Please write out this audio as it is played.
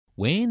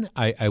Wayne,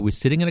 I was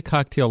sitting in a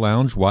cocktail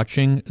lounge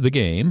watching the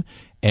game,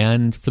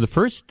 and for the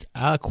first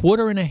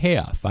quarter and a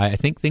half, I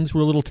think things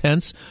were a little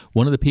tense.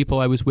 One of the people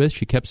I was with,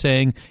 she kept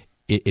saying,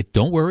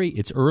 don't worry,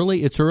 it's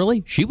early, it's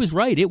early. She was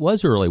right, it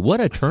was early.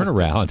 What a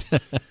turnaround.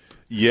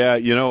 Yeah,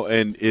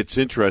 and it's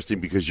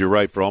interesting because you're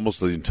right. For almost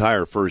the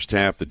entire first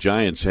half, the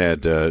Giants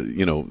had,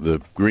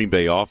 the Green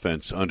Bay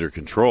offense under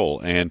control.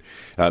 And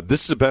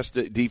this is the best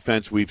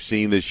defense we've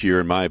seen this year,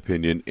 in my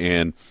opinion.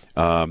 And,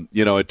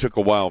 it took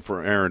a while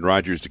for Aaron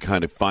Rodgers to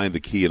kind of find the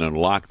key and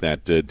unlock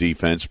that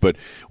defense. But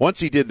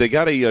once he did, they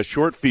got a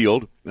short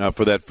field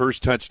for that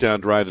first touchdown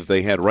drive that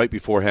they had right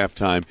before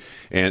halftime,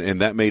 and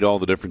that made all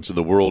the difference in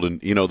the world. And,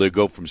 they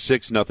go from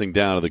 6-0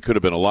 down, and they could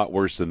have been a lot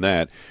worse than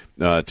that,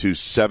 to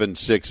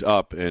 7-6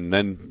 up, and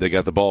then they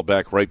got the ball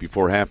back right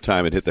before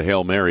halftime and hit the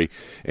Hail Mary,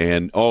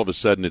 and all of a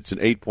sudden it's an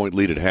 8-point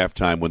lead at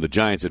halftime when the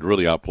Giants had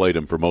really outplayed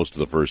them for most of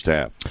the first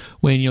half.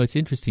 Wayne, it's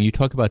interesting. You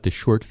talk about the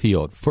short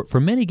field. For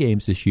many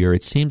games this year,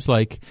 it seems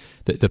like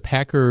the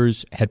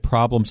Packers had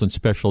problems on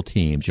special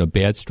teams,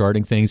 bad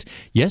starting things.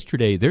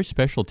 Yesterday, their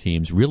special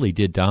teams really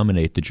did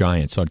dominate the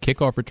Giants on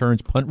kickoff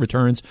returns,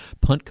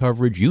 punt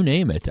coverage, you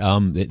name it.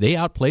 They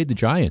outplayed the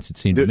Giants, it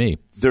seemed to me.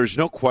 There's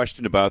no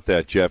question about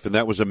that, Jeff, and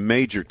that was a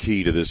major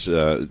key to this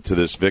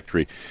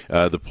victory.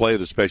 The play of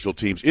the special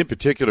teams. In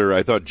particular,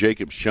 I thought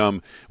Jacob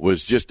Shum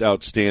was just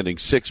outstanding.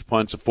 6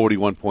 punts, a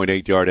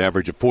 41.8-yard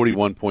average, a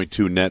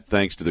 41.2 net,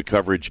 thanks to the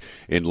coverage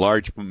in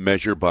large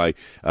measure by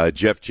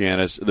Jeff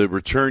Janis. The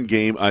return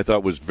game, I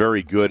thought, was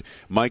very good.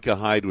 Micah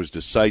Hyde was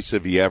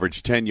decisive. He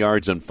averaged 10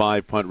 yards on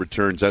 5 punt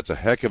returns. That's a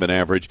heck of an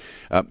average.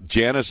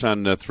 Janis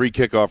on 3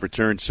 kickoff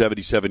returns,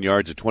 77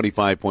 yards, a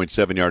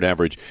 25.7-yard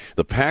average.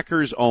 The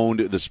Packers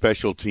owned the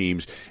special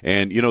teams,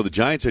 and, the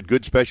Giants had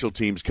good special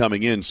teams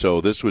coming in,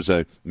 so this was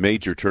a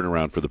major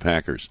turnaround for the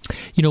Packers.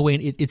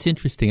 Wayne, it's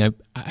interesting.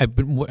 I've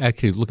been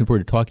actually looking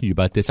forward to talking to you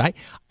about this.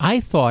 I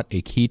thought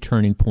a key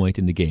turning point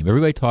in the game.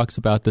 Everybody talks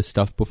about the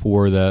stuff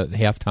before the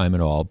halftime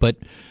and all, but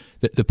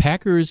the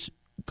Packers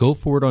go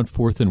for it on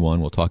 4th and 1.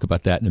 We'll talk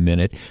about that in a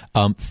minute.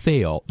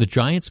 Fail. The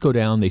Giants go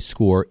down. They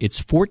score.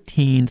 It's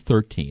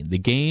 14-13. The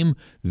game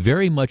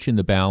very much in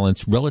the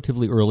balance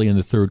relatively early in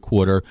the third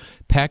quarter.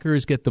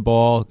 Packers get the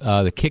ball.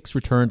 The kicks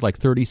returned like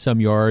 30-some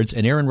yards,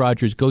 and Aaron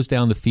Rodgers goes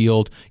down the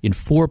field in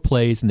 4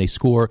 plays, and they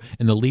score,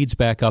 and the lead's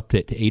back up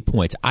to 8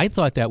 points. I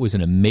thought that was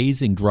an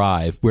amazing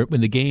drive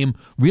when the game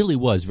really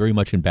was very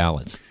much in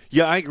balance.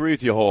 Yeah, I agree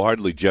with you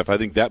wholeheartedly, Jeff. I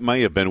think that may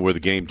have been where the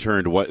game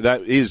turned.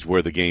 That is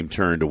where the game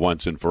turned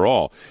once and for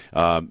all.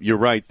 You're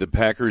right. The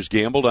Packers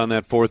gambled on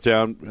that 4th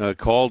down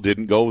call,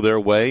 didn't go their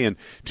way, and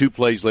 2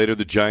 plays later,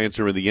 the Giants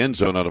are in the end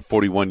zone on a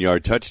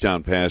 41-yard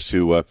touchdown pass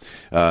to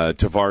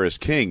Tavares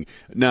King.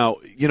 Now,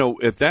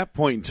 at that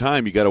point in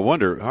time, you got to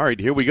wonder, all right,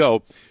 here we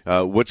go.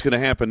 What's going to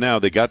happen now?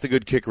 They got the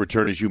good kick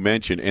return, as you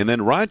mentioned, and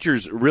then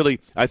Rodgers really,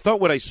 I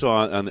thought what I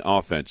saw on the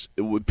offense,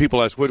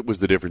 people ask what was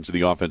the difference in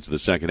the offense in the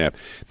second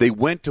half. They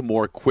went to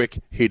more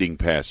quick hitting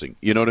passing.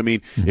 You know what I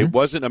mean? Mm-hmm. It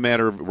wasn't a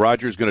matter of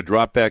Rodgers going to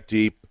drop back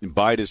deep and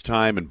bide his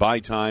time and buy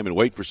time and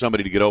wait for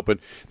somebody to get open.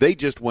 They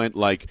just went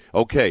like,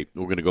 okay,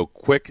 we're going to go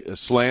quick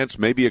slants,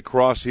 maybe a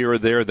cross here or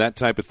there, that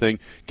type of thing.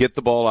 Get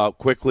the ball out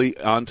quickly,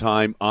 on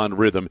time, on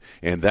rhythm,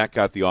 and that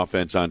got the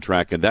offense on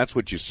track. And that's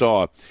what you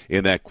saw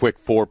in that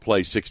quick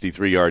 4-play,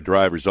 63-yard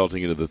drive,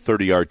 resulting into the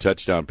 30-yard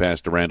touchdown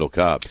pass to Randall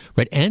Cobb.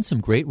 Right, and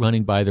some great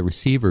running by the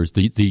receivers,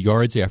 the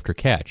yards after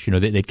catch.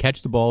 They'd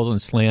catch the balls on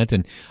slant,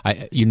 and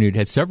you'd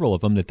had several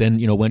of them that then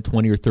went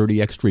 20 or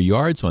 30 extra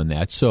yards on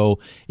that. So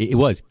it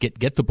was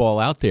get the ball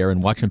out there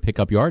and watch them pick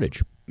up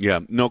yardage.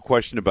 Yeah, no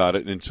question about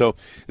it. And so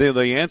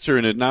they answer,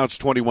 and now it's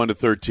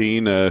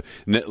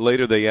 21-13.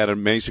 Later they added a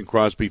Mason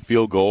Crosby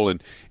field goal,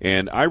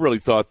 and I really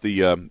thought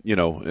the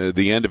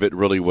end of it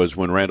really was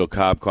when Randall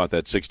Cobb caught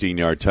that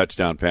 16-yard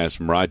touchdown pass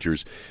from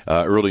Rodgers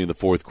early in the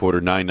fourth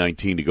quarter,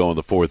 9:19 to go in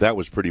the fourth. That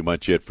was pretty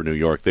much it for New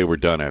York. They were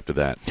done after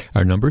that.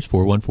 Our numbers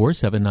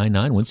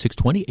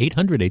 414-799-1620,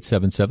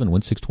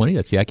 800-877-1620.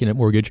 That's the Accunet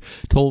Mortgage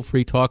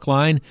toll-free talk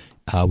line.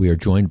 We are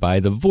joined by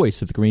the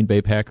voice of the Green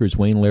Bay Packers,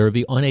 Wayne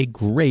Larrivee, on a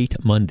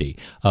great Monday.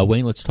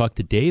 Wayne, let's talk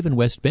to Dave in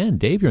West Bend.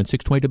 Dave, you're on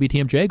 620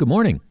 WTMJ. Good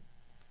morning.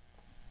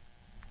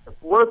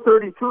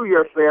 4:32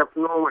 yesterday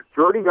afternoon when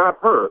Jordy got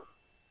hurt,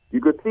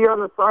 you could see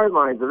on the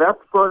sidelines that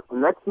expert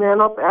next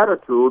man up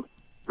attitude,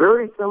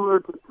 very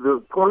similar to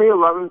the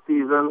 2011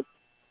 season.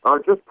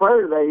 Just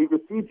prior to that, you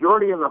could see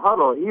Jordy in the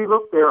huddle. He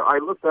looked there. I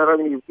looked at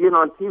him. You see it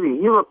on TV.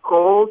 He looked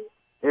cold,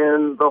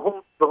 and the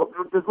whole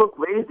just looked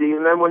lazy.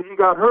 And then when he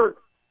got hurt,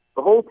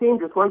 the whole team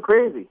just went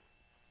crazy.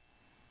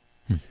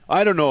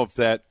 I don't know if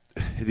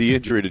the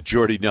injury to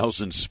Jordy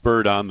Nelson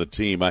spurred on the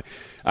team.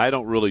 I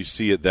don't really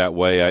see it that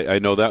way. I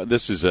know that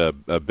this is a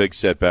big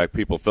setback.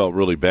 People felt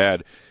really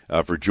bad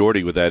for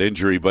Jordy with that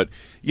injury. But,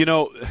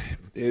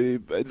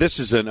 This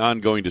is an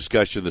ongoing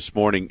discussion this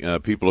morning.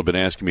 People have been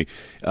asking me,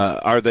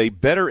 are they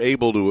better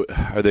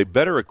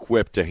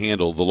equipped to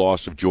handle the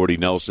loss of Jordy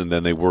Nelson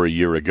than they were a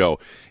year ago?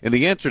 And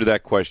the answer to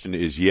that question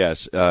is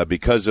yes,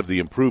 because of the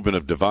improvement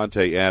of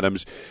Davante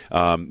Adams.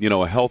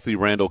 A healthy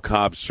Randall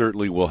Cobb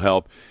certainly will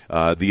help.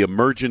 The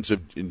emergence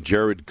of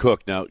Jared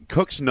Cook. Now,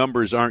 Cook's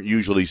numbers aren't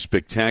usually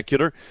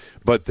spectacular,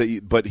 but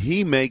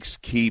he makes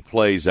key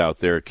plays out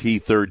there, key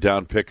third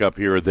down pickup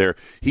here or there.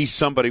 He's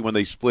somebody, when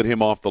they split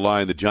him off the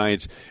line, the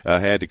Giants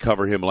had to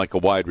cover him like a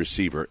wide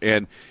receiver.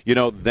 And,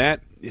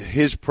 that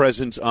his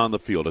presence on the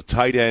field, a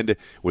tight end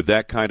with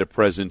that kind of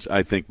presence,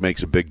 I think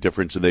makes a big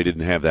difference, and they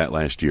didn't have that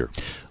last year.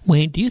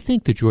 Wayne, do you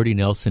think the Jordy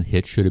Nelson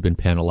hit should have been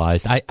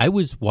penalized? I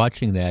was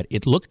watching that.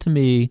 It looked to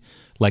me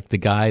like the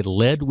guy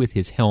led with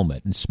his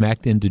helmet and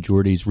smacked into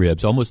Jordy's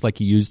ribs, almost like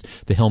he used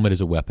the helmet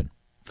as a weapon.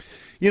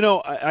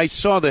 I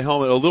saw the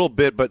helmet a little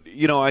bit, but,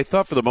 I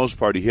thought for the most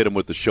part he hit him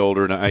with the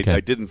shoulder, and I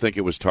didn't think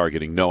it was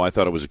targeting. No, I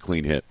thought it was a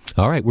clean hit.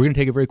 All right, we're going to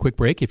take a very quick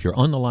break. If you're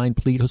on the line,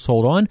 please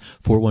hold on.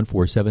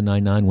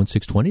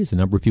 414-799-1620 is the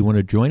number if you want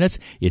to join us.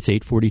 It's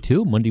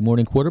 8:42, Monday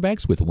Morning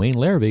Quarterbacks with Wayne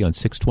Larrivee on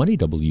 620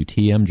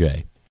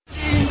 WTMJ.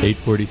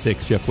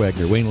 8:46, Jeff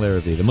Wagner, Wayne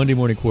Larrivee, the Monday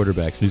Morning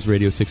Quarterbacks, News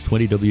Radio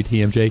 620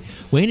 WTMJ.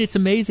 Wayne, it's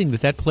amazing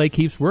that play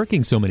keeps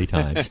working so many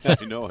times.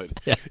 I know it.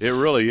 It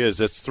really is.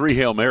 That's 3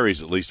 Hail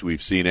Marys at least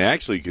we've seen.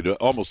 Actually, you could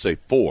almost say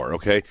 4,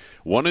 okay?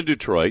 One in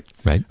Detroit.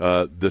 Right.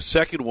 The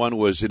second one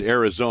was in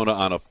Arizona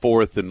on a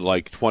 4th and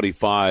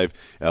 25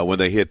 when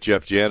they hit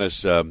Jeff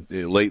Janis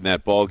late in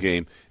that ball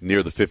game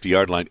near the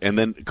 50-yard line. And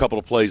then a couple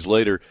of plays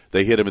later,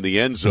 they hit him in the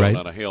end zone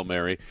on a Hail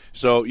Mary.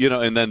 So,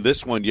 and then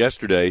this one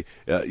yesterday,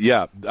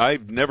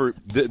 I've never.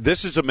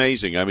 This is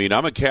amazing. I mean,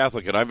 I'm a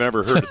Catholic, and I've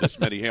never heard of this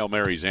many Hail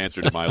Marys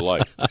answered in my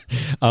life.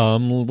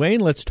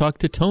 Wayne, let's talk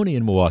to Tony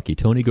in Milwaukee.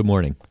 Tony, good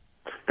morning.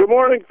 Good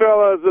morning,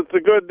 fellas. It's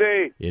a good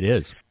day. It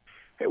is.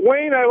 Hey,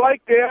 Wayne, I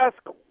like to ask,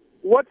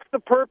 what's the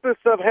purpose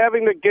of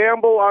having to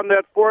gamble on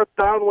that 4th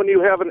down when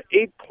you have an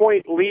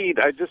 8-point lead?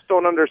 I just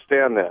don't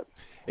understand that.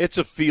 It's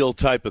a feel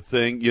type of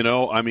thing,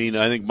 I mean,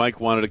 I think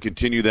Mike wanted to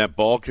continue that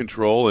ball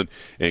control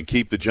and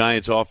keep the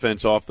Giants'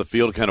 offense off the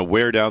field, kind of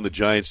wear down the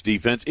Giants'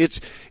 defense.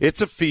 It's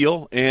a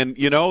feel, and,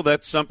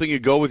 that's something you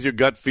go with your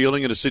gut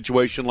feeling in a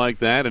situation like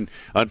that, and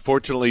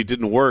unfortunately it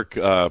didn't work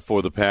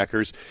for the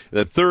Packers.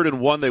 The 3rd and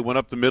 1, they went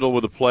up the middle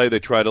with a play. They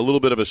tried a little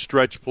bit of a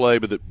stretch play,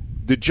 but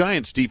the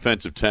Giants'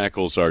 defensive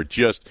tackles are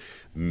just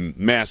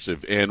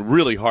massive and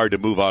really hard to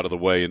move out of the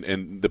way,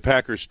 and the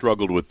Packers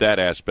struggled with that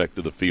aspect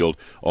of the field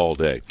all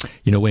day.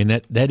 Wayne,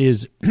 that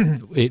is,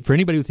 for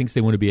anybody who thinks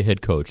they want to be a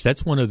head coach,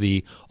 that's one of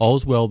the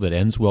all's well that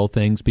ends well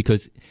things,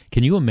 because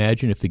can you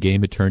imagine if the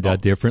game had turned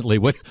out differently,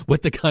 what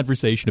the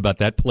conversation about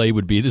that play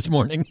would be this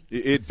morning?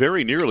 It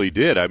very nearly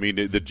did. I mean,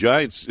 the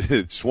Giants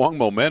swung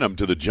momentum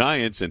to the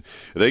Giants, and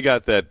they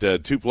got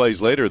that 2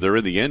 plays later, they're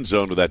in the end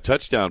zone with that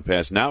touchdown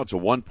pass. Now it's a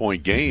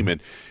 1-point game,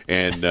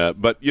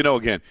 but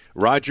again,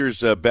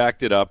 Rodgers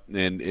backed it up,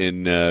 and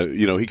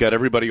he got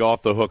everybody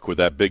off the hook with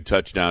that big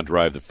touchdown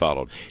drive that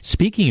followed.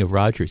 Speaking of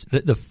Rodgers,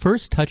 the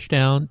first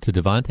touchdown to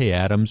Davante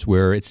Adams,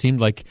 where it seemed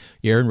like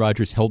Aaron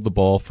Rodgers held the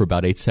ball for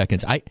about 8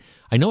 seconds.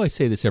 I know I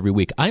say this every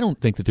week. I don't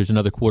think that there's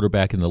another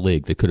quarterback in the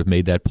league that could have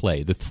made that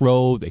play. The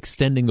throw,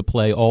 extending the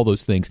play, all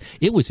those things.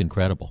 It was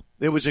incredible.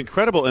 It was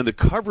incredible, and the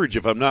coverage,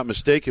 if I'm not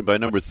mistaken, by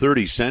number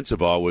 30,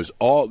 Sensabaugh, was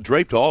all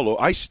draped all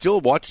over. I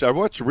watched the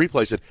replay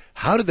and said,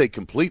 how did they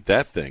complete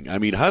that thing? I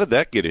mean, how did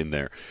that get in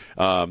there?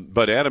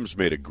 But Adams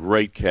made a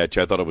great catch.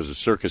 I thought it was a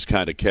circus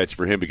kind of catch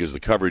for him because the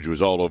coverage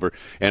was all over.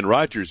 And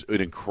Rodgers,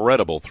 an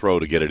incredible throw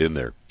to get it in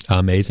there.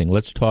 Amazing.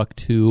 Let's talk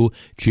to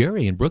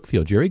Jerry in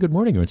Brookfield. Jerry, good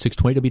morning. You're on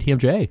 620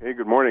 WTMJ. Hey,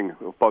 good morning.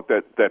 About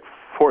that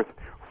fourth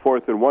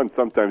and one,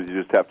 sometimes you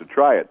just have to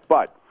try it.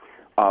 But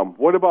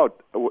what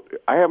about,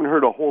 I haven't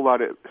heard a whole lot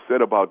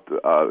said about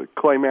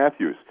Clay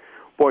Matthews.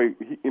 Boy,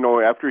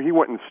 after he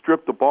went and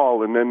stripped the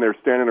ball, and then they're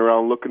standing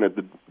around looking at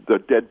the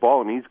dead ball,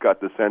 and he's got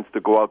the sense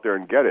to go out there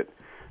and get it.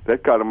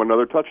 That got him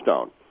another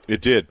touchdown. It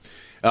did.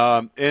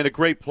 And a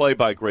great play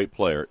by a great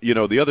player.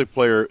 The other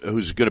player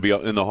who's going to be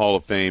in the Hall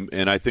of Fame,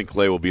 and I think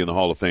Clay will be in the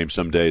Hall of Fame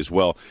someday as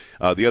well.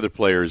 The other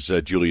player is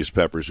Julius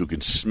Peppers, who can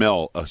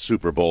smell a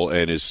Super Bowl,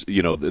 and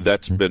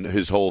that's been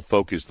his whole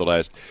focus the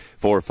last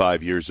 4 or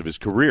 5 years of his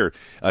career.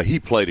 He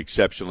played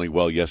exceptionally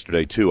well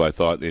yesterday, too, I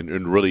thought,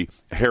 and really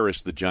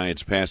harassed the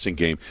Giants' passing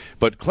game.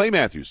 But Clay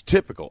Matthews,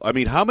 typical. I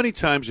mean, how many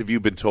times have you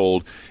been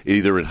told,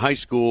 either in high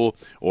school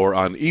or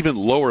on even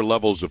lower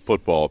levels of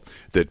football,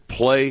 that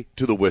play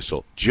to the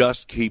whistle?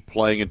 Just keep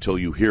playing until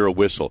you hear a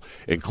whistle.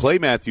 And Clay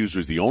Matthews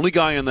was the only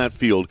guy on that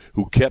field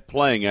who kept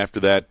playing after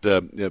that,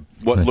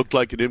 looked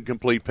like an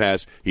incomplete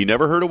pass. He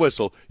never heard a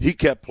whistle. He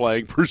kept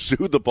playing,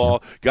 pursued the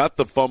ball, got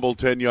the fumble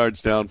 10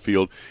 yards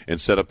downfield, and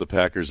set up the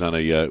Packers on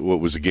what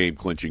was a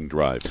game-clinching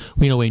drive.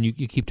 Well, Wayne,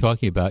 you keep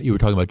talking about, you were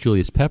talking about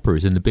Julius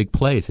Peppers and the big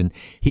plays, and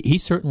he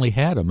certainly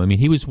had them. I mean,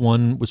 he was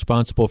one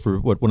responsible for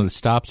one of the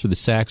stops or the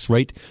sacks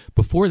right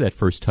before that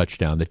first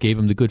touchdown that gave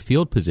him the good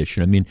field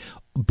position. I mean,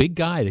 big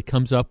guy that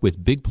comes up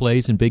with big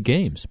plays in big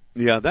games.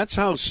 Yeah, that's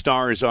how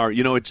stars are.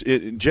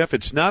 Jeff,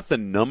 it's not the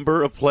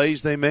number of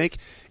plays they make,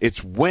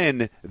 it's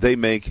when they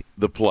make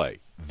the play.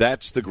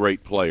 That's the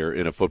great player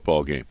in a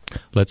football game.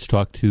 Let's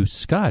talk to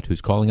Scott,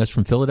 who's calling us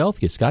from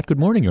Philadelphia. Scott, good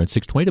morning. You're on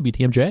 620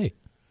 WTMJ.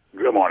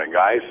 Good morning,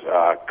 guys.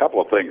 A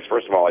couple of things.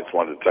 First of all, I just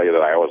wanted to tell you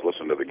that I always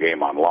listen to the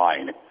game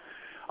online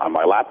on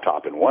my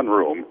laptop in one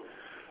room.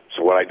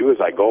 So what I do is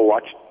I go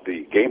watch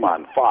the game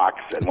on Fox,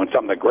 and when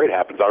something great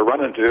happens, I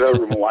run into the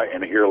other room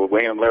and hear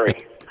Wayne and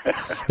Larry.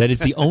 That is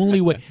the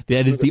only way.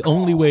 That is the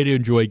only way to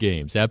enjoy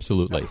games.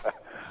 Absolutely.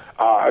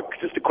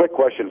 Just a quick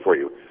question for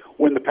you.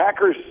 When the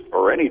Packers,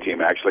 or any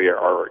team actually,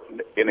 are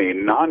in a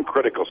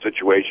non-critical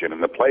situation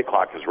and the play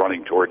clock is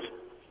running towards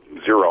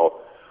zero,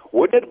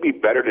 wouldn't it be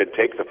better to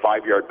take the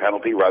 5-yard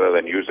penalty rather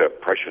than use a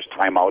precious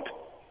timeout?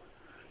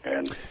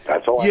 And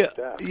that's all I have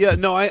to ask. Yeah,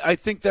 no, I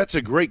think that's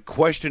a great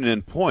question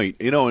and point.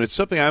 And it's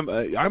something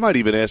I might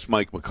even ask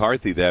Mike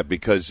McCarthy that,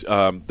 because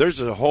there's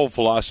a whole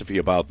philosophy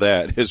about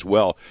that as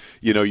well.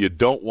 You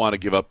don't want to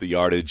give up the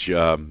yardage,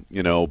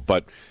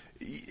 but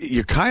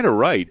you're kind of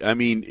right. I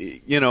mean,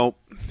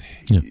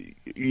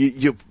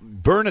 you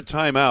burn a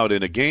timeout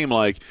in a game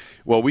like,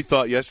 well, we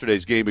thought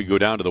yesterday's game would go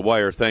down to the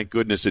wire. Thank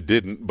goodness it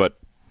didn't, but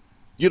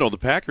the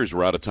Packers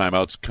were out of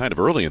timeouts kind of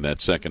early in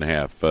that second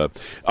half.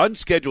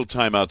 Unscheduled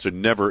timeouts are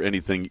never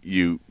anything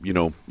you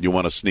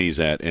want to sneeze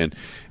at, and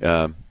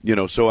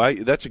so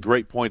that's a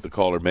great point the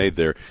caller made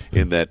there.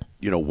 In that,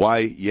 why?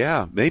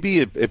 Yeah, maybe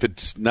if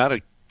it's not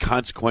a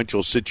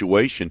consequential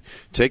situation,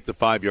 take the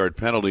 5-yard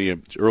penalty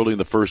early in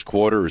the first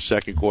quarter or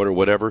second quarter,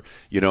 whatever,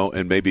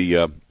 and maybe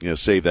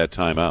save that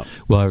timeout.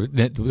 Well,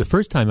 the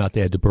first timeout they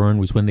had to burn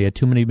was when they had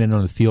too many men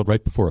on the field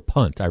right before a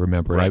punt. I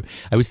remember. Right.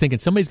 I was thinking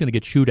somebody's going to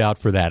get chewed out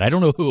for that. I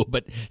don't know who,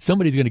 but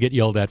somebody's going to get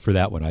yelled at for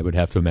that one, I would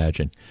have to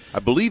imagine. I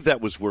believe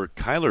that was where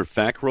Kyler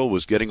Fackrell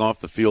was getting off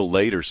the field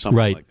late or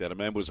something like that. I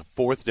mean, it was a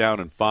 4th down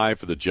and 5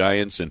 for the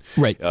Giants, and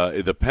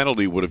the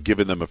penalty would have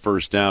given them a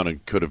first down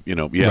and could have,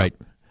 Right.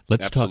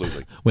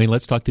 Absolutely. Wayne,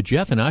 let's talk to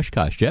Jeff in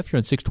Oshkosh. Jeff, you're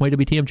on 620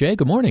 WTMJ.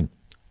 Good morning.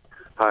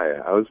 Hi.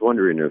 I was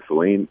wondering if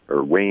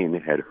Wayne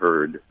had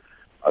heard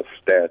a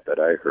stat that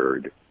I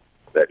heard,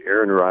 that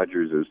Aaron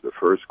Rodgers is the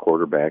first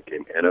quarterback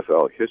in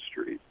NFL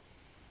history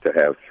to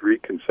have 3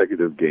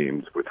 consecutive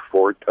games with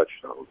 4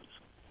 touchdowns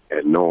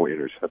and no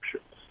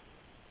interceptions.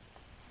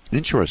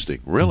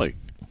 Interesting. Really?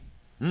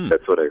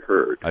 That's what I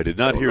heard. I did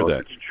not hear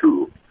that. It's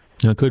true.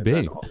 It could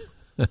be.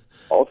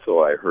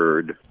 Also, I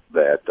heard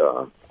that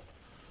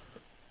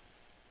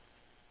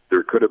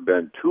there could have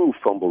been 2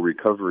 fumble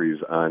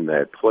recoveries on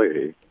that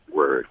play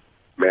where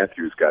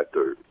Matthews got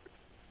the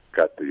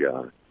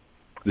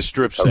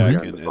strip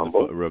sack and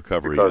the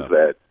recovery,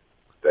 because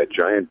that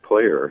giant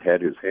player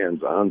had his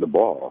hands on the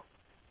ball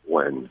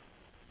when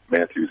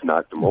Matthews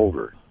knocked him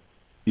over.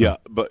 Yeah,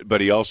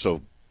 but he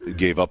also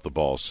gave up the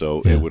ball,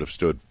 so it would have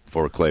stood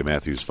for Clay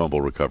Matthews'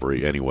 fumble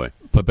recovery anyway.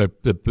 But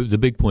the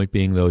big point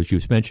being, though, as you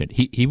mentioned,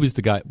 he was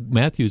the guy.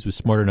 Matthews was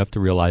smart enough to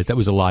realize that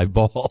was a live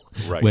ball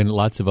when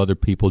lots of other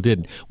people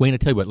didn't. Wayne, I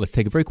tell you what, let's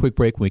take a very quick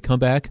break. When we come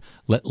back,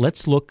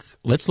 let's look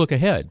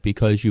ahead,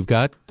 because you've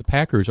got the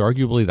Packers,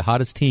 arguably the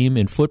hottest team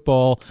in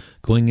football,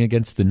 going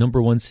against the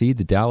number 1 seed,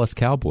 the Dallas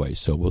Cowboys.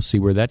 So we'll see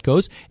where that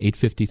goes.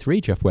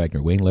 8:53, Jeff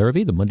Wagner, Wayne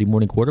Larrivee, the Monday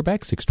morning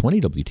quarterback,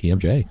 620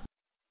 WTMJ.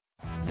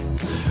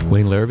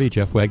 Wayne Larrivee,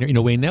 Jeff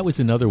Wagner. Wayne, that was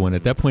another one.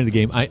 At that point of the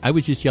game, I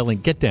was just yelling,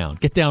 "Get down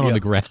on the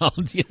ground!"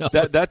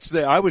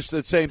 I was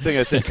the same thing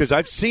I said, because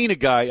I've seen a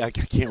guy. I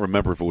can't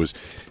remember if it was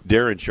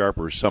Darren Sharp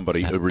or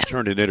somebody who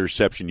returned an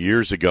interception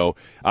years ago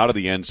out of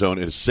the end zone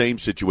in the same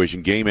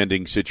situation,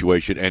 game-ending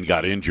situation, and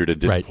got injured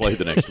and didn't play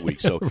the next week.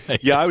 So,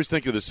 I was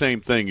thinking the same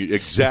thing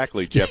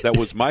exactly, Jeff. That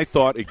was my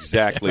thought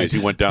exactly as he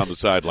went down the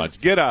sidelines.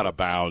 Get out of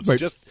bounds.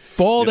 Just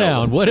fall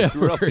down,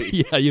 whatever.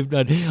 Really. Yeah, you've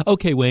done.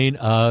 Okay, Wayne.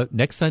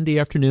 Next Sunday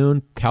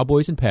afternoon,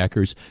 Cowboys and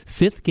Packers,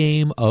 5th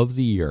game of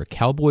the year.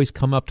 Cowboys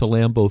come up to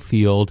Lambeau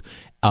Field,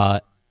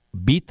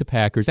 beat the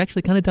Packers,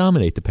 actually kind of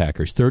dominate the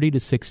Packers,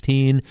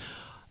 30-16.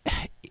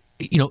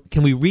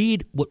 Can we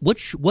read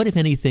what if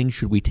anything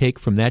should we take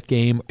from that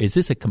game? Is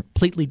this a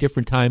completely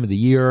different time of the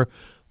year?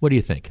 What do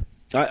you think?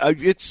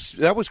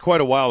 That was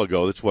quite a while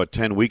ago. That's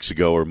 10 weeks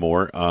ago or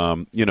more.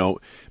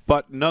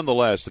 But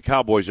nonetheless, the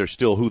Cowboys are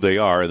still who they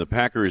are, and the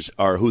Packers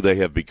are who they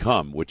have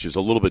become, which is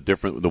a little bit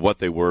different than what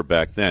they were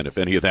back then, if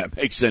any of that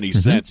makes any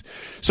sense.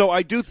 So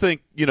I do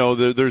think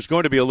there's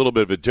going to be a little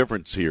bit of a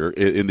difference here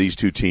in these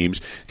two teams.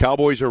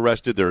 Cowboys are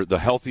rested; they're the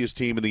healthiest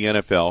team in the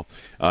NFL.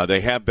 They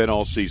have been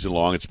all season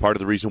long. It's part of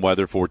the reason why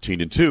they're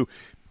 14-2.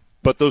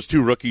 But those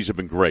 2 rookies have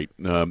been great.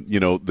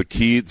 The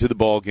key to the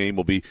ball game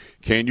will be,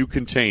 can you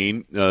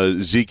contain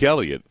Zeke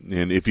Elliott?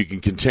 And if you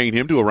can contain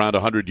him to around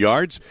 100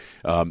 yards,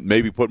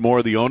 maybe put more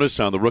of the onus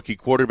on the rookie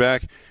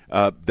quarterback,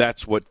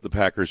 that's what the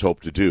Packers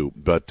hope to do.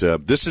 But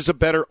this is a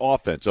better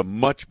offense, a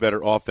much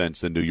better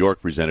offense than New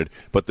York presented.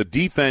 But the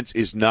defense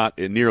is not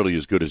nearly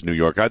as good as New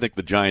York. I think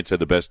the Giants had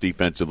the best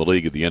defense in the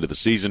league at the end of the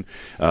season.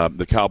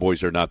 The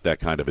Cowboys are not that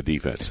kind of a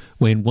defense.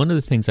 Wayne, one of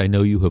the things I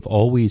know you have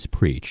always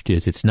preached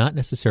is it's not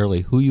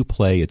necessarily who you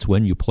play, it's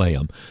when you play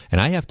them.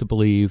 And I have to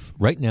believe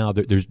right now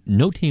that there's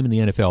no team in the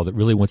NFL that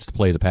really wants to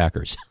play the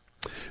Packers.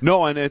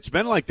 No, and it's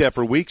been like that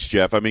for weeks,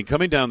 Jeff. I mean,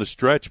 coming down the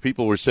stretch,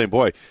 people were saying,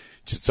 boy,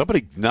 should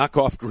somebody knock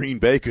off Green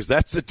Bay, because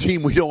that's the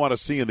team we don't want to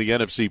see in the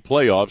NFC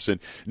playoffs, and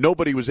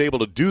nobody was able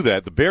to do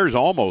that. The Bears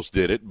almost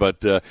did it,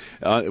 but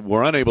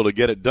were unable to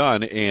get it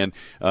done. And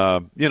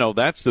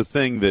that's the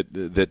thing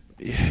that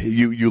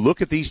you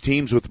look at these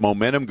teams with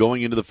momentum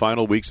going into the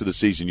final weeks of the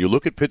season. You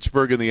look at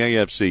Pittsburgh in the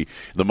AFC,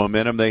 the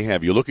momentum they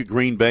have. You look at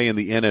Green Bay in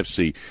the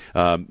NFC.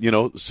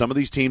 Some of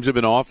these teams have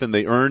been off, and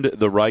they earned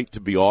the right to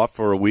be off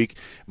for a week,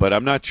 but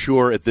I'm not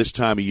sure at this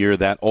time of year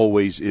that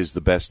always is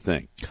the best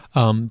thing.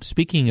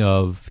 Speaking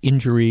of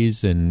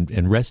injuries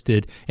and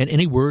rested, and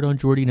any word on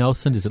Jordy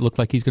Nelson? Does it look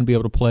like he's going to be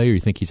able to play, or you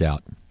think he's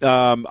out?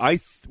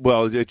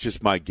 Well, it's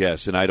just my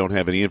guess, and I don't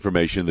have any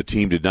information. The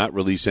team did not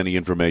release any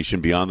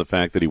information beyond the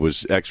fact that he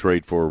was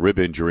x-rayed for a rib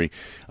injury.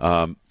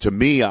 To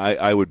me,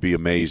 I would be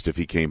amazed if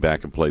he came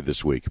back and played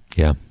this week.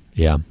 Yeah.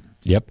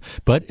 Yep.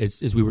 But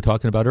as we were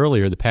talking about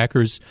earlier, the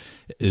Packers,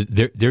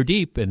 they're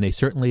deep, and they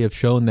certainly have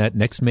shown that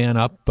next man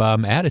up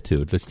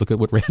attitude. Let's look at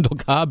what Randall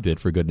Cobb did,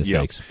 for goodness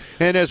sakes.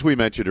 And as we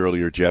mentioned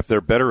earlier, Jeff,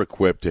 they're better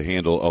equipped to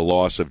handle a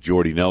loss of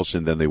Jordy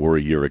Nelson than they were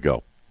a year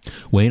ago.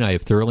 Wayne, I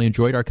have thoroughly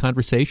enjoyed our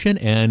conversation,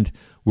 and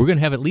we're going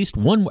to have at least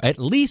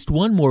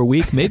one more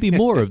week, maybe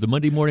more, of the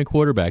Monday morning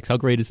quarterbacks. How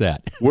great is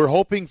that? We're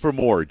hoping for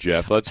more,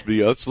 Jeff. Let's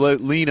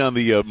lean on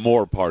the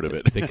more part of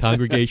it. The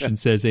congregation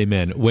says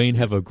amen. Wayne,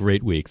 have a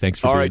great week. Thanks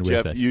for being with us.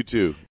 All right, Jeff, you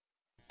too.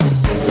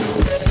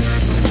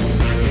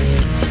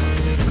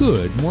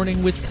 Good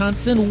morning,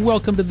 Wisconsin.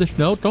 Welcome to the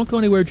show. Don't go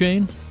anywhere,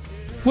 Jane.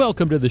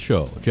 Welcome to the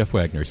show. Jeff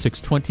Wagner,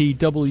 620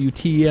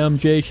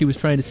 WTMJ. She was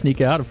trying to sneak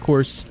out. Of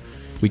course,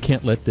 we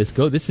can't let this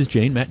go. This is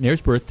Jane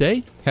Matnair's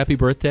birthday. Happy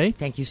birthday.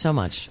 Thank you so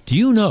much. Do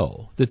you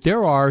know that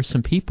there are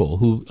some people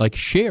who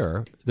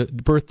share the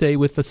birthday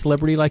with a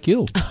celebrity like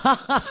you?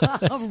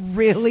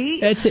 Really?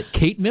 That's it.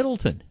 Kate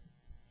Middleton.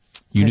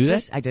 You knew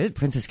that? I did.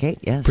 Princess Kate,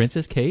 yes.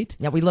 Princess Kate?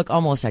 Yeah, we look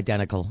almost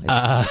identical.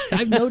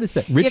 I've noticed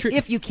that. Richard,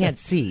 if you can't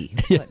see.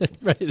 Yeah,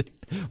 right.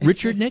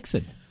 Richard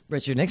Nixon.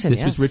 Richard Nixon,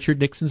 This was Richard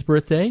Nixon's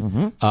birthday.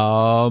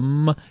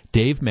 Mm-hmm.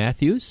 Dave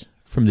Matthews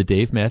from the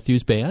Dave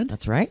Matthews Band.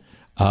 That's right.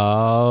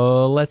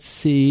 Let's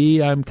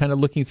see. I'm kind of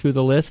looking through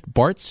the list.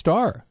 Bart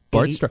Starr.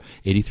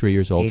 83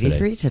 years old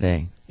 83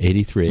 today.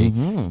 83.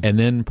 Mm-hmm. And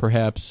then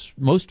perhaps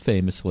most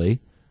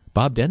famously,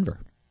 Bob Denver.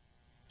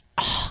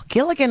 Oh,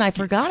 Gilligan, I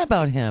forgot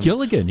about him.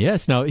 Gilligan,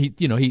 yes. Now,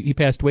 he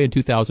passed away in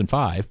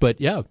 2005,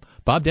 but yeah,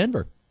 Bob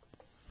Denver.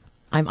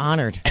 I'm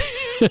honored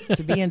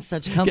to be in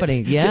such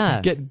company.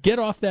 Get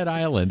off that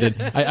island.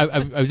 And I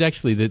was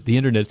actually, the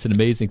Internet's an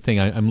amazing thing.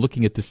 I'm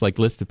looking at this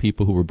list of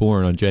people who were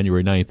born on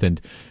January 9th,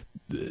 and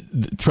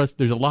trust,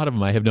 there's a lot of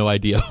them I have no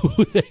idea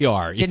who they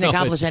are. Didn't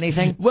accomplish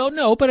anything? Well,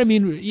 no, but I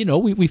mean,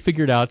 we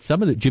figured out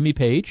some of the Jimmy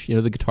Page,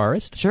 the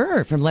guitarist.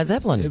 Sure, from Led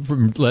Zeppelin.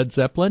 From Led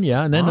Zeppelin,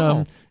 yeah. And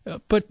then,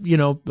 but,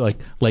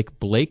 like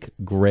Blake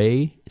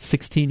Gray,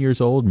 16 years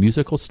old,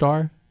 musical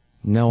star.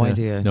 No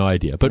idea. No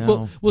idea. But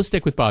we'll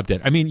stick with Bob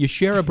Denver. I mean, you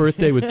share a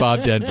birthday with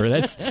Bob Denver.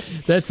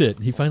 That's it.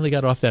 He finally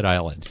got off that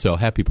island. So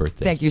happy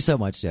birthday. Thank you so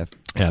much, Jeff.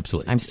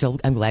 Absolutely.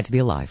 I'm glad to be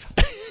alive.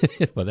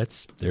 Well,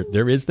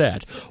 there is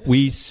that.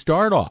 We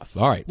start off.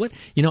 All right.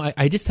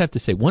 I just have to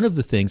say, one of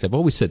the things, I've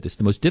always said this,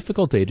 the most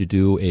difficult day to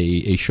do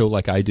a show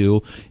like I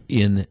do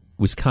in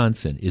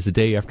Wisconsin is the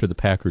day after the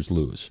Packers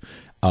lose.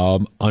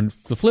 On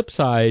the flip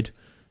side,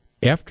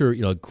 after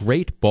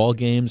great ball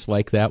games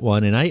like that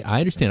one, and I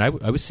understand.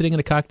 I was sitting in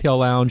a cocktail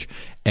lounge,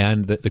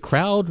 and the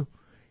crowd,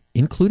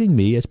 including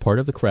me as part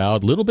of the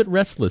crowd, a little bit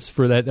restless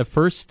for the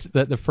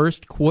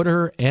first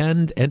quarter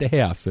and a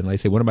half. And like I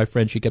say, one of my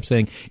friends, she kept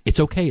saying, "It's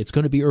okay. It's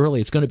going to be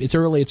early. It's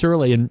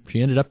early." And she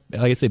ended up,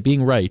 like I say,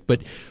 being right.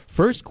 But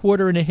first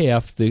quarter and a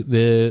half,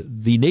 the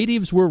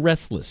natives were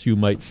restless, you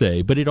might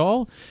say. But it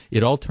all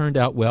turned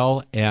out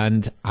well,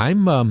 and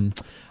I'm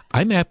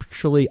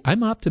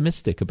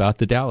optimistic about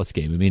the Dallas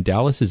game. I mean,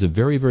 Dallas is a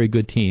very, very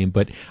good team,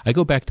 but I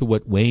go back to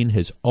what Wayne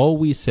has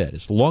always said.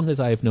 As long as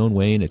I have known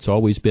Wayne, it's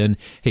always been,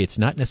 hey, it's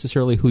not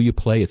necessarily who you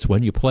play, it's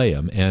when you play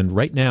them. And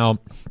right now,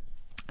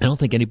 I don't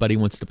think anybody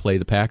wants to play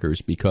the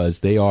Packers because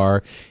they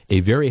are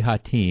a very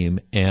hot team,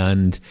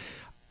 and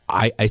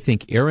I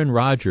think Aaron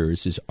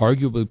Rodgers is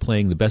arguably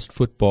playing the best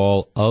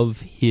football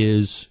of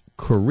his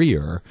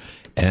career.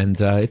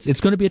 And it's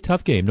going to be a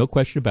tough game, no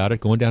question about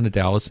it, going down to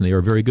Dallas, and they are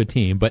a very good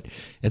team. But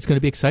it's going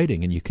to be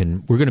exciting, and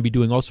we're going to be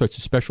doing all sorts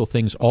of special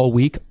things all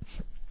week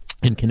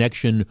in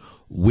connection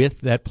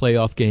with that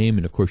playoff game.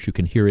 And, of course, you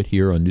can hear it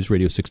here on News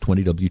Radio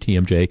 620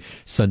 WTMJ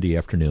Sunday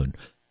afternoon.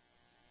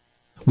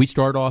 We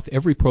start off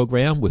every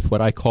program with what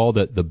I call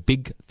the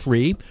big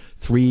three.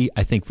 Three,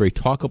 I think, very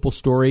talkable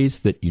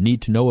stories that you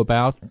need to know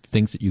about,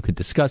 things that you can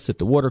discuss at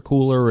the water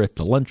cooler, at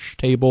the lunch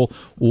table,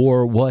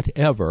 or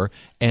whatever.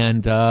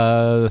 And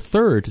the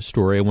third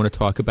story I want to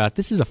talk about,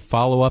 this is a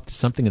follow-up to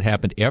something that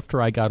happened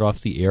after I got off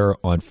the air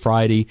on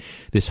Friday.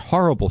 This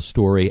horrible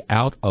story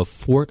out of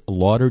Fort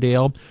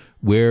Lauderdale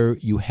where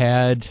you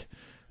had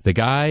the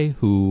guy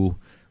who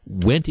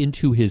went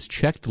into his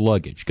checked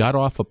luggage, got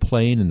off a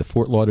plane in the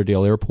Fort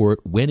Lauderdale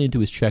airport, went into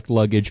his checked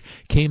luggage,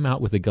 came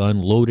out with a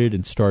gun, loaded,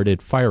 and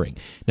started firing.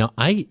 Now,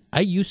 I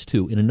used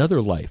to, in another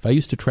life, I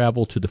used to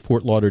travel to the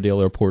Fort Lauderdale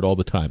airport all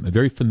the time. I'm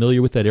very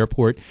familiar with that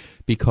airport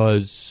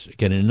because,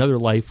 again, in another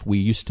life, we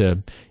used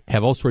to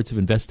have all sorts of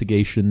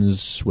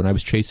investigations when I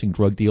was chasing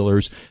drug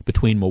dealers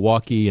between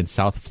Milwaukee and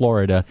South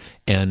Florida,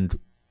 and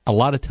a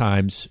lot of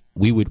times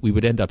we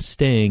would end up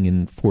staying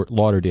in Fort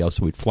Lauderdale,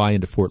 so we'd fly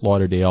into Fort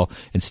Lauderdale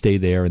and stay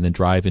there and then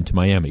drive into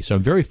Miami. So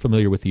I'm very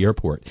familiar with the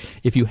airport.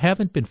 If you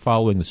haven't been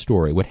following the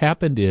story, what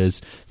happened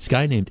is this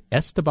guy named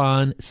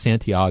Esteban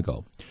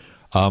Santiago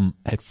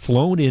had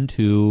flown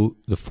into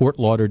the Fort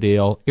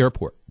Lauderdale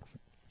airport.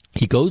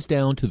 He goes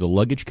down to the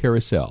luggage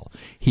carousel.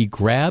 He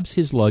grabs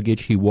his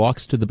luggage. He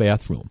walks to the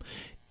bathroom.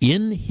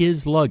 In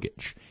his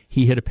luggage,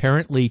 he had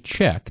apparently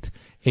checked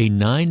a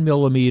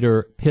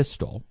 9mm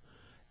pistol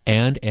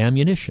and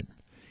ammunition.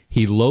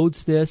 He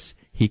loads this,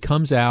 he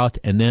comes out,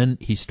 and then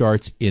he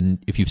starts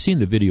if you've seen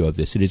the video of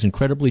this, it is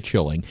incredibly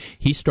chilling.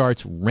 He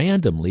starts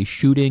randomly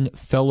shooting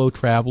fellow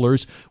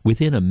travelers.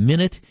 Within a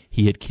minute,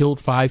 he had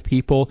killed 5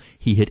 people.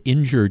 He had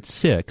injured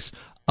 6.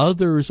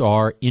 Others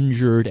are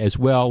injured as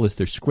well as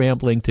they're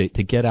scrambling to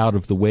get out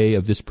of the way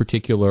of this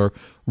particular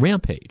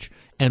rampage.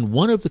 And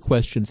one of the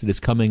questions that is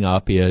coming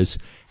up is,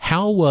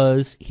 how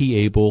was he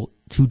able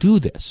to do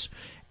this?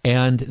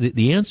 And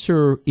the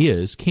answer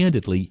is,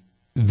 candidly,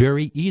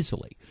 very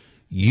easily.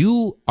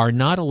 You are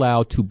not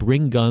allowed to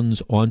bring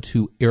guns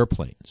onto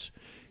airplanes.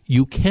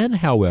 You can,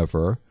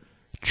 however,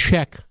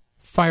 check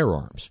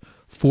firearms.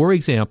 For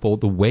example,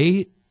 the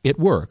way it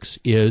works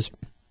is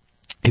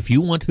if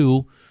you want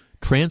to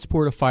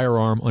transport a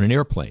firearm on an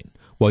airplane,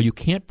 while you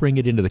can't bring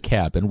it into the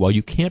cabin, while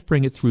you can't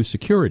bring it through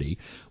security,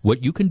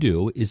 what you can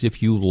do is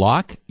if you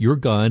lock your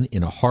gun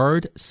in a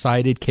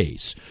hard-sided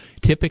case,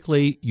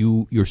 typically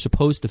you're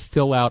supposed to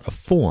fill out a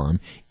form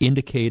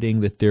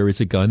indicating that there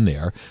is a gun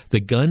there. The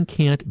gun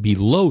can't be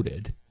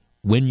loaded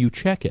when you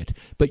check it,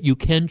 but you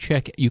can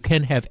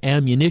have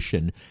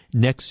ammunition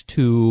next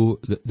to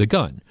the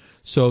gun.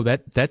 So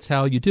that's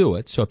how you do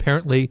it. So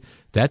apparently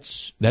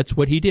that's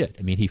what he did.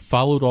 I mean, he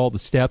followed all the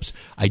steps.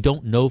 I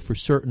don't know for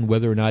certain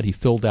whether or not he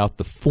filled out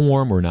the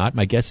form or not.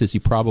 My guess is he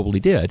probably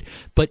did.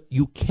 But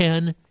you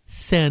can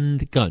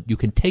send gun. You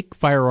can take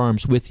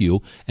firearms with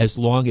you as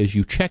long as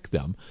you check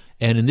them.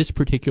 And in this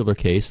particular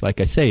case,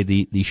 like I say,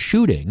 the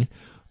shooting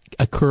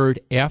occurred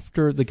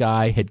after the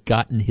guy had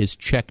gotten his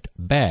checked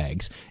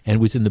bags and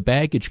was in the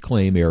baggage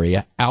claim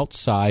area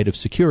outside of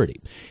security.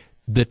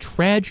 The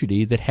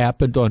tragedy that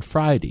happened on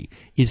Friday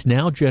is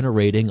now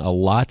generating a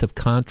lot of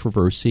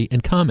controversy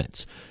and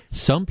comments.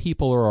 Some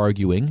people are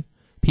arguing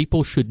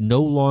people should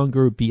no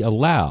longer be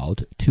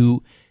allowed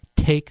to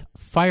take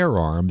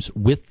firearms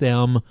with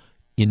them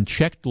in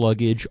checked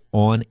luggage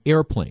on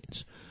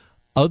airplanes.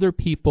 Other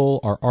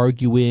people are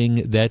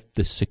arguing that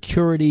the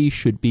security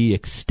should be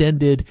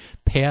extended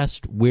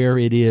past where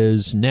it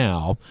is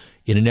now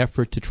in an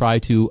effort to try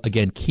to,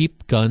 again,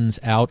 keep guns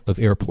out of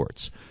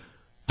airports.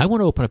 I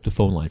want to open up the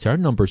phone lines. Our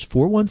number is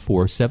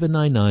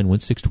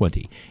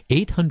 414-799-1620,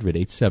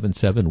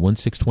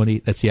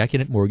 800-877-1620. That's the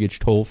Accunet Mortgage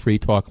toll-free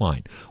talk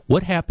line.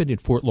 What happened in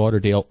Fort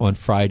Lauderdale on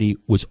Friday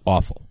was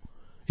awful.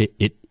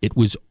 It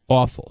was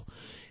awful.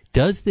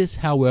 Does this,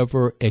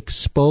 however,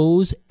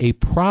 expose a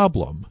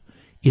problem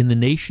in the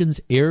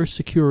nation's air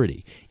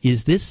security?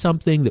 Is this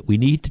something that we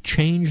need to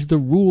change the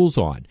rules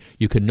on?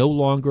 You can no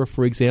longer,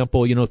 for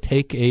example,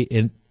 take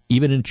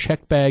even in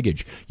checked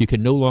baggage, you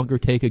can no longer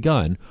take a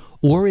gun.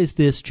 Or is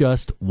this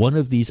just one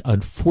of these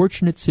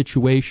unfortunate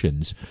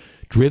situations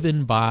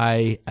driven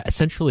by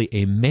essentially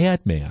a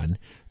madman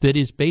that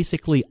is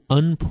basically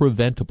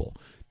unpreventable?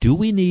 Do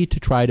we need to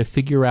try to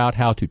figure out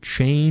how to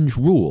change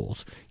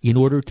rules in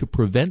order to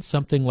prevent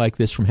something like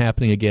this from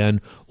happening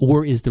again?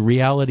 Or is the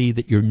reality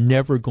that you're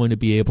never going to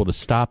be able to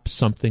stop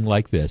something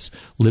like this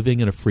living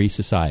in a free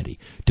society?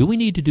 Do we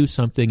need to do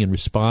something in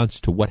response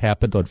to what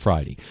happened on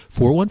Friday?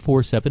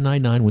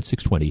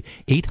 414-799-1620,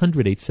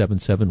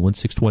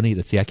 800-877-1620.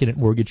 That's the Accunet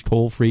Mortgage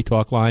toll-free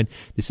talk line.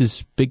 This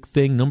is big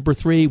thing number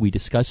 3 we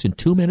discuss in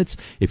 2 minutes.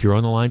 If you're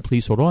on the line,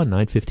 please hold on.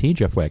 9:15,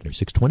 Jeff Wagner,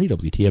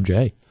 620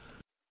 WTMJ.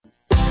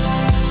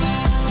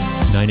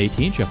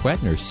 9:18, Jeff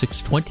Wagner,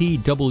 620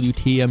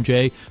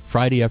 WTMJ.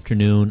 Friday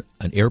afternoon,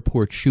 an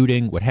airport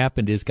shooting. What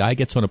happened is, guy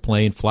gets on a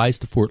plane, flies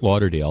to Fort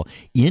Lauderdale.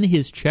 In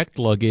his checked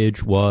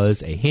luggage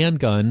was a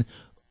handgun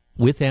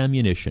with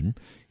ammunition.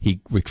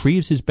 He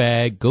retrieves his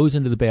bag, goes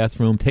into the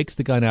bathroom, takes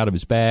the gun out of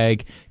his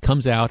bag,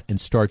 comes out and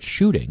starts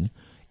shooting.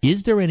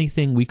 Is there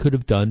anything we could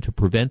have done to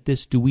prevent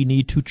this? Do we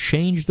need to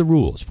change the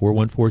rules?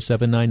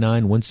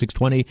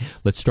 414-799-1620.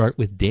 Let's start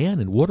with Dan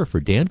in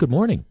Waterford. Dan, good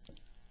morning.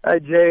 Hi,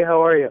 Jay.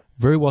 How are you?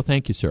 Very well,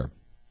 thank you, sir.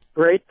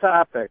 Great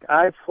topic.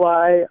 I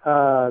fly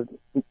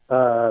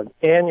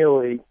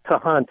annually to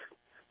hunt.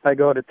 I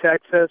go to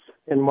Texas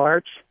in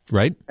March,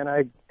 right? And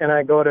I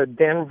go to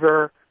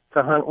Denver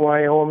to hunt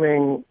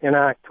Wyoming in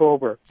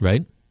October.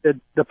 Right.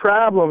 The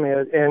problem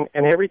is, and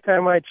every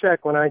time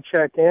when I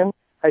check in,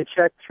 I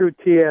check through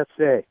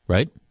TSA.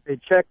 Right. They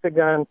check the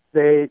gun.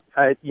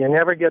 You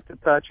never get to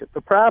touch it.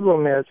 The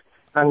problem is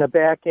on the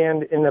back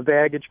end in the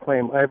baggage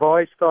claim. I've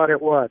always thought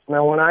it was.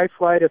 Now, when I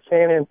fly to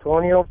San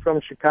Antonio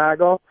from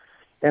Chicago,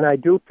 and I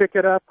do pick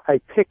it up, I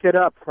pick it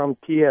up from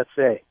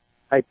TSA.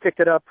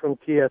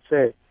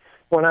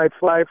 When I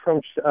fly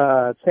from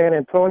San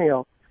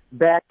Antonio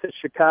back to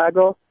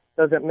Chicago,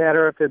 doesn't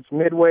matter if it's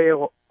Midway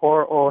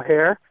or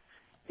O'Hare,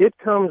 it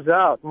comes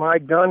out. My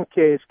gun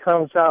case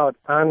comes out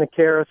on the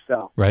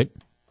carousel. Right.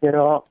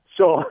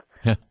 So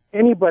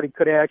anybody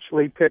could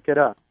actually pick it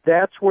up.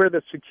 That's where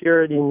the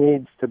security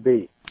needs to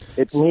be.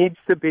 It needs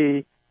to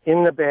be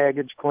in the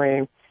baggage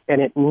claim,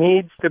 and it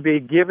needs to be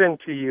given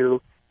to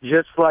you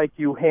just like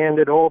you hand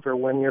it over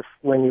when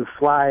you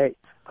fly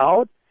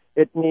out.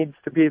 It needs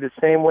to be the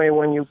same way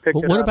when you pick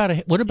it up.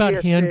 What about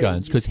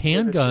handguns? Because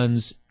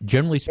handguns,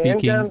 generally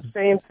speaking,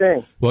 same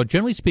thing. Well,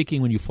 generally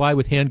speaking, when you fly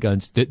with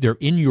handguns, they're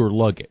in your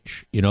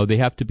luggage. They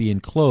have to be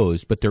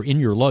enclosed, but they're in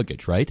your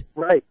luggage, right?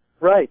 Right.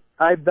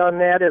 I've done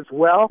that as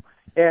well.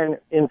 And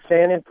in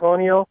San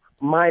Antonio,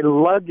 my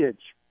luggage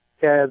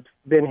has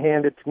been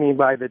handed to me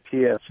by the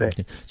TSA.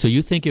 Okay. So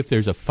you think if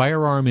there's a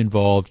firearm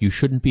involved, you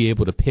shouldn't be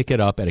able to pick it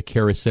up at a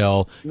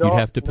carousel? No, you'd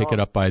have to pick it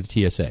up by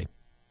the TSA?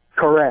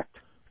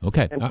 Correct.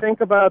 Okay. And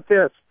think about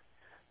this.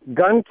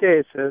 Gun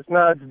cases,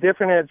 now it's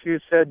different, as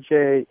you said,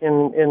 Jay,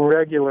 in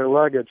regular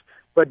luggage,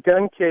 but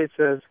gun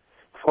cases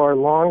for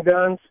long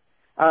guns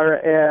are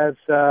as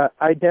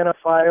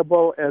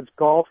identifiable as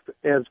golf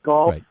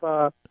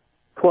right.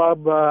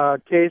 Club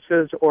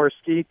cases or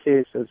ski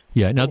cases.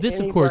 Yeah, now this,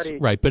 of course,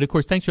 right, but of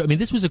course, thanks for,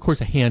 this was, of course,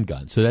 a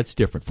handgun, so that's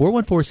different.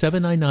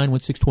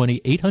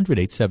 414-799-1620,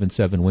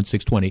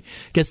 800-877-1620. I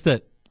guess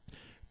the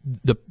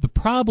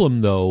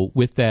problem, though,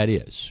 with that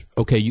is,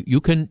 okay,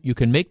 you can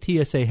make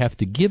TSA have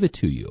to give it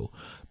to you,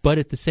 but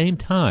at the same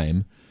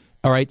time,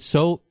 all right,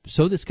 so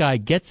this guy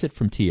gets it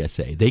from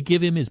TSA. They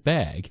give him his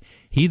bag.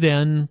 He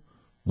then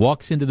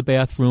walks into the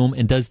bathroom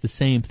and does the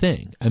same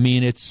thing.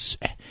 It's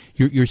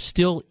you're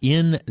still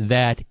in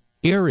that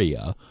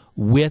area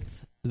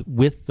with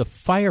the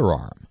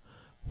firearm.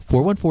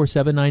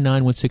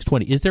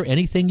 414-799-1620. Is there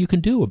anything you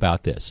can do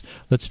about this?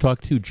 Let's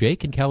talk to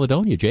Jake in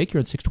Caledonia. Jake, you're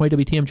on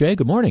 620 WTMJ.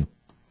 Good morning.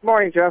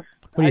 Morning, Jeff.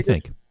 What do you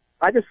think?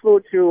 I just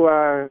flew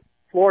to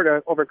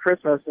Florida over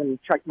Christmas and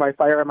checked my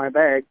fire in my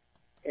bag.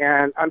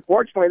 And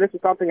unfortunately, this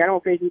is something I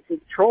don't think you can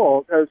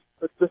control. Because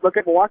let's just look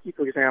at Milwaukee,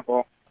 for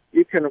example.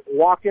 You can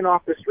walk in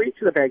off the street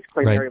to the baggage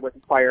claim area with a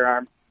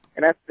firearm,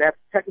 and that's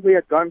technically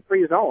a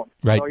gun-free zone.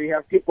 Right. So you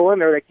have people in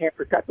there that can't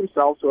protect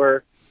themselves or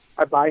are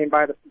abiding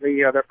by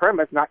their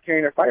permits, not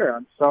carrying their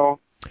firearms. So.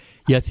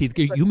 Yes,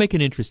 you make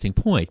an interesting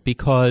point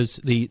because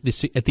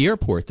at the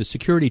airport, the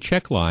security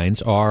check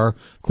lines are,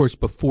 of course,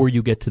 before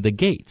you get to the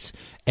gates.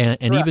 And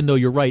even though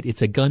you're right,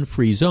 it's a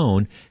gun-free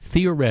zone,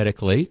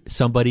 theoretically,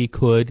 somebody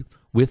could,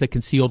 with a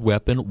concealed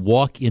weapon,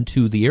 walk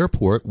into the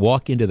airport,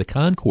 walk into the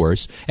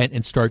concourse,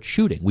 and start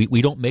shooting.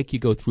 We don't make you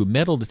go through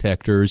metal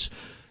detectors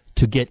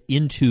to get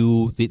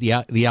into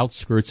the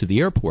outskirts of the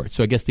airport.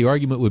 So I guess the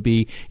argument would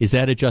be, is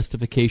that a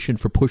justification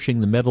for pushing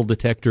the metal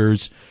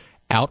detectors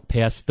out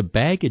past the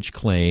baggage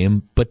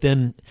claim? But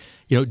then,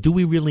 do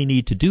we really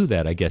need to do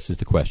that, I guess, is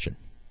the question.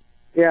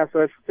 Yeah, so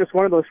it's just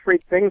one of those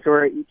freak things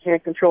where you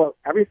can't control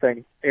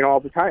everything,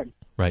 all the time.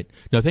 Right.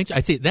 No, thanks.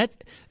 I'd say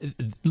that,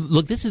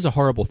 look, this is a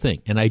horrible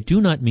thing, and I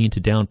do not mean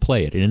to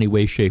downplay it in any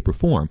way, shape, or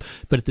form.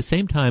 But at the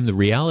same time, the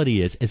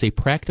reality is, as a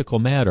practical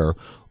matter,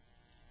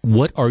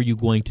 what are you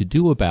going to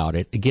do about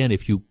it? Again,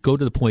 if you go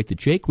to the point that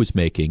Jake was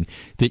making,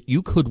 that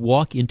you could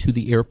walk into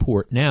the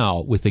airport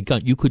now with a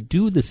gun. You could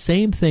do the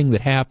same thing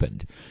that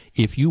happened.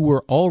 If you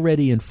were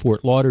already in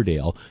Fort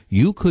Lauderdale,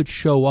 you could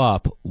show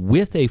up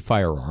with a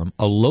firearm,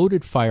 a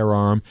loaded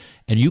firearm,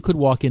 and you could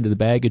walk into the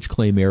baggage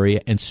claim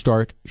area and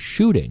start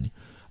shooting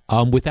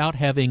without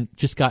having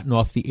just gotten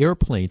off the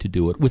airplane to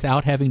do it,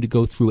 without having to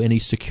go through any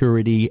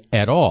security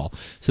at all.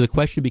 So the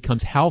question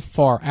becomes, how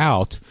far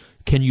out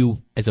can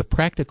you, as a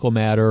practical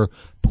matter,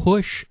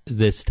 push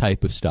this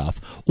type of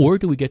stuff? Or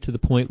do we get to the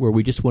point where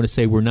we just want to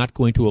say we're not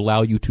going to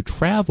allow you to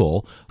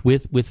travel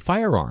with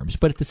firearms?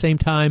 But at the same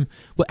time,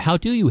 how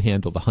do you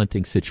handle the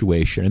hunting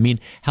situation?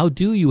 How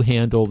do you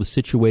handle the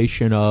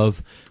situation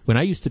of, when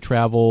I used to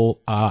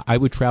travel, I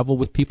would travel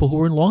with people who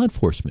were in law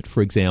enforcement,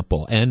 for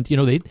example. And,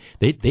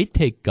 they'd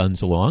take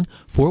guns along.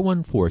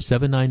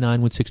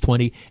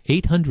 414-799-1620,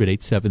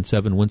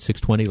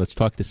 800-877-1620. Let's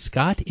talk to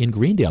Scott in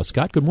Greendale.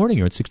 Scott, good morning.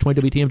 You're on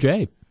 620 WTMJ.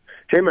 Hey,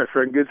 my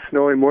friend. Good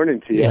snowy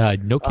morning to you. Yeah,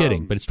 no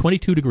kidding. But it's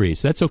 22 degrees.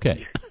 So that's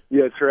okay.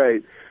 Yeah, that's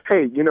right.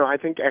 Hey, I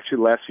think actually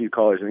the last few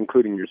callers,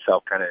 including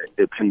yourself, kind of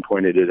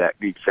pinpointed it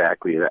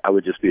exactly. I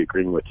would just be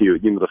agreeing with you.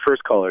 The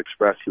first caller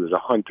expressed he was a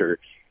hunter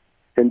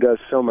and does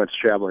so much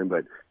traveling,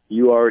 but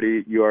you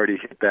already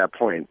hit that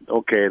point.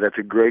 Okay, that's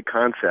a great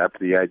concept.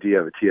 The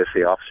idea of a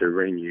TSA officer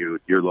bringing your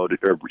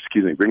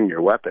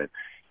weapon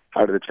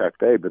out of the check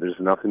bay, but there's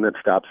nothing that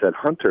stops that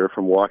hunter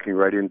from walking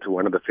right into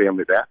one of the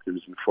family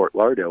bathrooms in Fort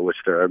Lauderdale, which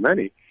there are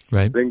many,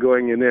 right, than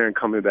going in there and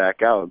coming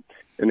back out.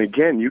 And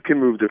again, you can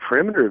move the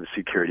perimeter of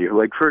security.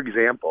 Like, for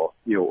example,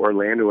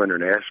 Orlando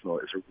International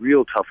is a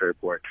real tough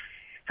airport.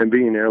 And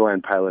being an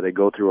airline pilot, I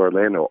go through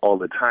Orlando all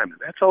the time. And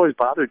that's always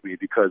bothered me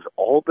because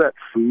all that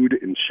food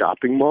and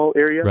shopping mall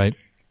area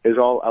is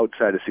all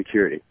outside of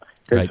security.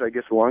 And so I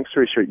guess, long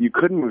story short, you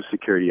couldn't move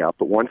security out.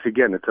 But once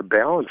again, it's a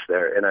balance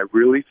there. And I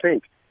really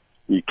think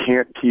you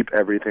can't keep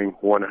everything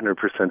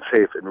 100%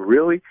 safe. And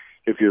really,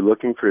 if you're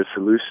looking for a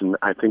solution,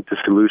 I think the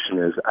solution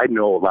is, I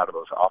know a lot of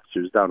those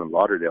officers down in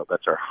Lauderdale,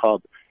 that's our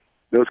hub.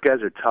 Those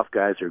guys are tough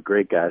guys, they're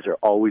great guys, they're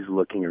always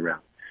looking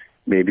around.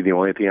 Maybe the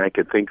only thing I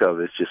could think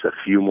of is just a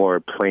few more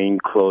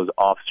plainclothes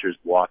officers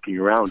walking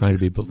around, trying to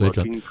be vigilant,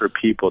 looking for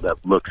people that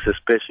look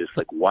suspicious.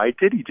 Like, why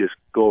did he just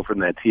go from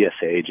that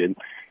TSA agent,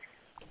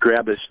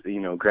 grab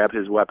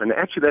his weapon?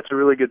 Actually, that's a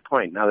really good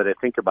point. Now that I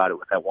think about it,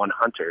 with that one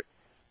hunter,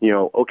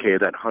 okay,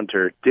 that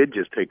hunter did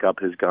just pick up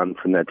his gun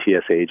from that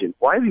TSA agent.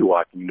 Why is he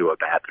walking into a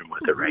bathroom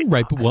with it right now?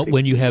 Right, but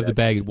when you have the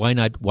bag, why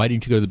not? Why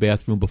didn't you go to the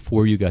bathroom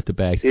before you got the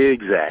bags?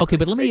 Exactly. Okay,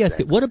 but let me ask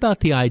you, what about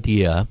the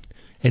idea,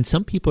 and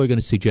some people are going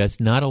to suggest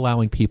not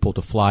allowing people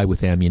to fly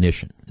with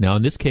ammunition. Now,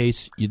 in this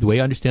case, the way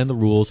I understand the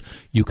rules,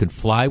 you can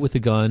fly with a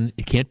gun.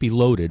 It can't be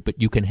loaded,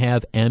 but you can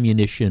have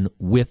ammunition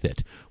with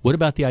it. What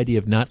about the idea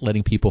of not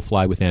letting people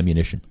fly with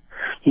ammunition?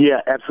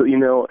 Yeah, absolutely.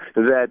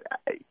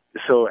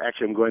 So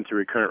actually, I'm going through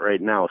Recurrent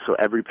right now. So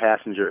every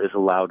passenger is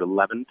allowed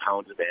 11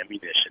 pounds of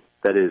ammunition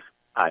that is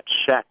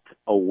checked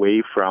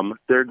away from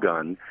their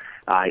gun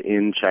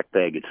in checked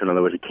baggage. So in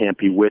other words, it can't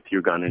be with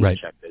your gun in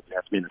checked baggage. It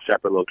has to be in a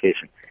separate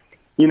location.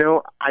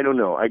 I don't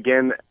know.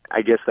 Again,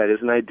 I guess that is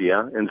an idea,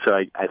 and so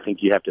I think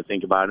you have to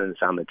think about it, and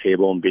it's on the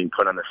table and being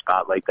put on the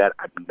spot like that.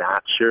 I'm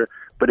not sure.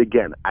 But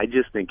again, I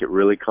just think it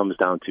really comes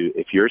down to,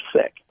 if you're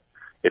sick,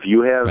 if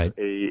you have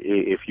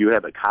if you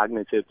have a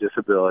cognitive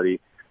disability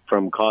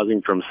from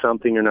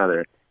something or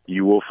another,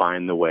 you will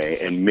find the way.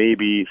 And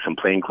maybe some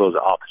plainclothes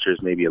officers,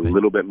 maybe a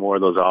little bit more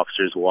of those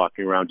officers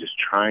walking around just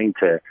trying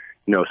to,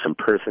 some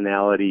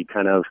personality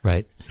kind of.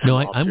 Right. No,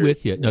 I'm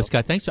with you. No,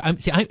 Scott, thanks.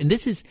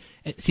 This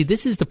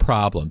is the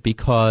problem,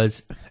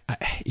 because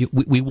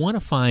we want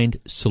to find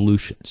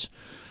solutions.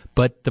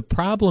 But the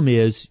problem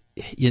is,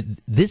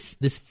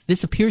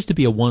 this appears to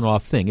be a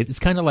one-off thing. It's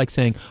kind of like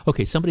saying,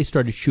 okay, somebody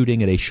started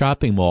shooting at a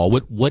shopping mall.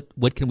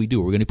 What can we do?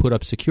 We're going to put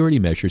up security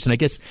measures. And I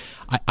guess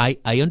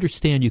I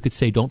understand you could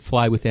say don't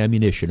fly with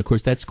ammunition. Of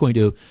course, that is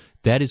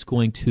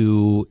going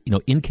to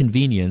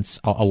inconvenience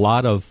a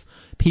lot of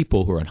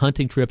people who are on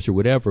hunting trips or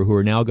whatever, who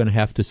are now going to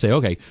have to say,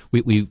 okay,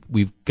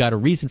 we've got a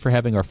reason for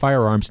having our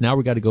firearms. Now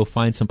we've got to go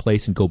find some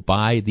place and go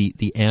buy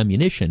the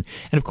ammunition.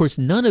 And of course,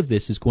 none of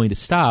this is going to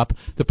stop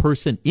the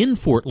person in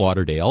Fort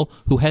Lauderdale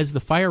who has the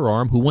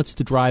firearm, who wants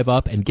to drive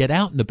up and get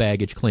out in the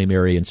baggage claim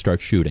area and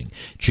start shooting.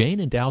 Jane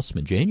and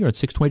Dousman. Jane, you're on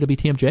 620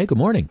 WTMJ. Good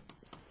morning.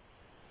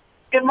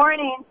 Good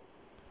morning.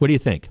 What do you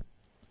think?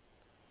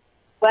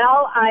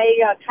 Well,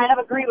 I kind of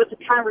agree with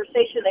the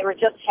conversation they were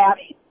just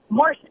having.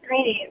 More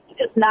screening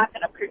is not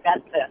going to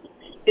prevent this.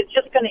 It's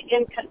just going to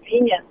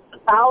inconvenience the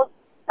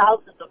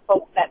thousands of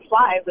folks that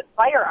fly with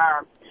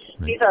firearms.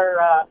 Right. These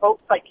are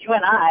folks like you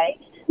and I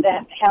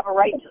that have a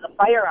right to the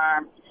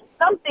firearm.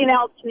 Something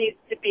else needs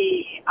to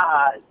be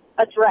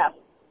addressed.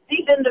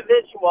 These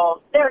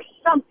individuals, there's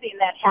something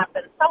that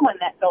happens, someone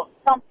that knows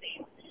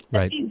something.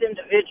 Right. These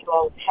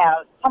individuals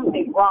have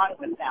something wrong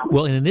with them.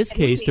 Well, and in this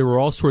case, there were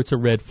all sorts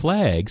of red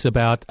flags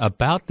about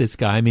this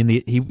guy. I mean,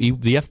 the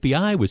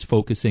FBI was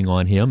focusing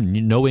on him,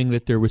 knowing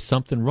that there was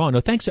something wrong.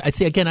 No, thanks. I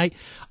say again, I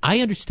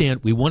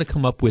understand. We want to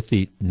come up with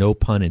the, no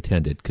pun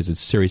intended, because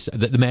it's serious,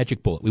 the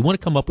magic bullet. We want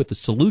to come up with a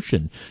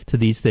solution to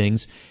these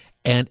things.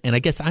 And I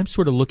guess I'm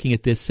sort of looking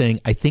at this saying,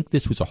 I think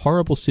this was a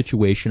horrible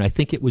situation. I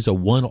think it was a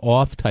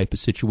one-off type of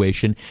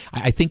situation.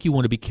 I think you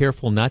want to be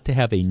careful not to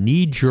have a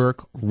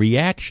knee-jerk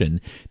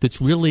reaction that's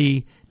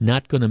really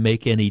not going to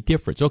make any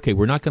difference. Okay,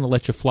 we're not going to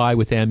let you fly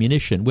with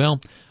ammunition.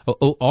 Well,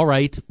 all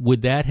right,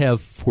 would that have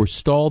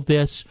forestalled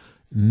this?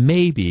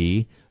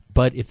 Maybe.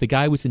 But if the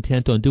guy was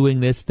intent on doing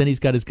this, then he's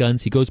got his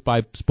guns, he goes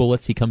buys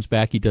bullets, he comes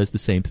back, he does the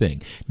same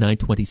thing.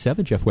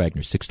 9:27, Jeff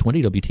Wagner,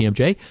 620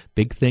 WTMJ.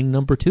 Big thing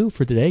number 2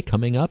 for today,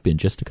 coming up in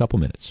just a couple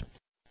minutes.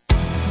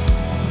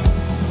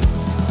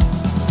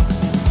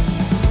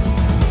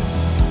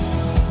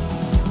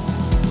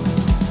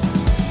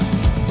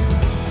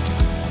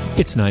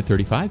 It's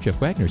 9:35. Jeff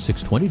Wagner,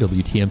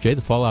 620 WTMJ.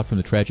 The fallout from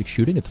the tragic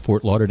shooting at the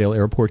Fort Lauderdale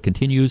airport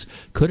continues.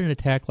 Could an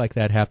attack like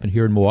that happen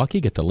here in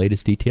Milwaukee? Get the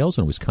latest details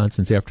on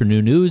Wisconsin's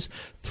Afternoon News,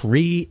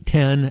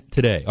 3:10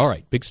 today. All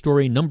right, big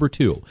story number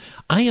 2.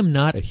 I am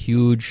not a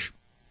huge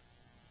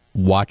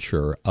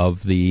watcher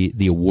of the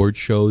award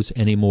shows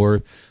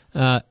anymore.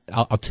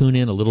 I'll tune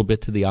in a little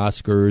bit to the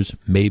Oscars,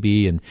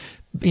 maybe, and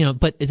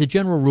but as a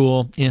general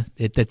rule,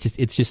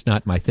 it's just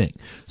not my thing.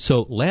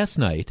 So last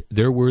night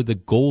there were the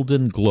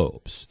Golden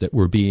Globes that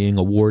were being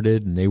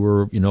awarded, and they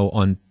were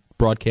on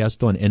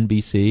broadcast on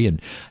NBC.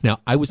 And now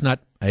I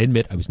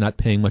admit I was not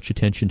paying much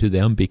attention to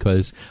them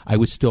because I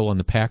was still on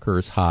the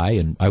Packers high,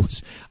 and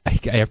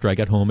after I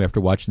got home after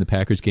watching the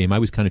Packers game, I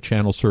was kind of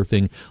channel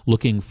surfing,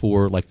 looking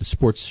for like the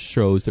sports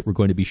shows that were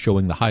going to be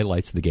showing the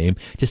highlights of the game.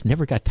 Just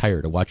never got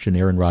tired of watching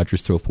Aaron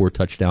Rodgers throw 4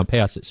 touchdown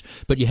passes.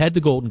 But you had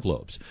the Golden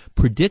Globes.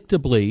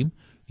 Predictably,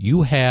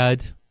 you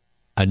had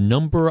a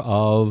number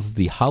of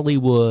the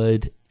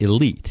Hollywood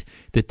elite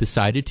that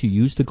decided to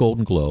use the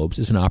Golden Globes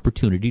as an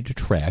opportunity to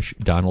trash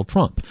Donald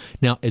Trump.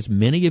 Now, as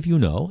many of you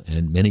know,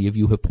 and many of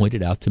you have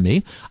pointed out to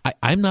me,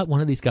 I'm not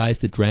one of these guys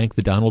that drank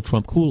the Donald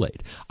Trump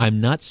Kool-Aid.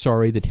 I'm not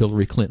sorry that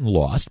Hillary Clinton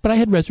lost, but I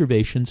had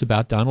reservations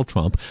about Donald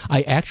Trump.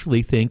 I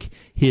actually think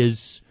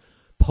his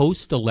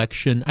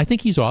post-election, I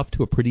think he's off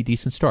to a pretty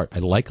decent start. I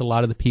like a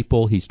lot of the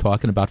people he's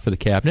talking about for the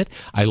cabinet.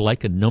 I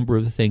like a number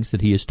of the things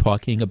that he is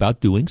talking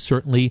about doing.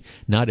 Certainly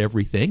not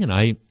everything, and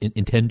I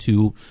intend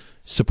to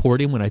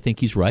support him when I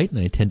think he's right, and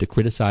I intend to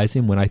criticize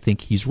him when I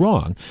think he's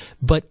wrong.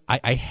 But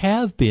I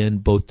have been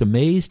both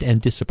amazed and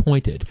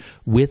disappointed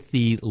with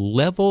the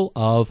level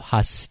of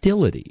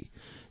hostility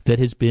that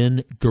has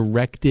been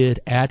directed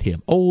at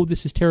him. Oh,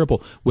 this is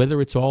terrible. Whether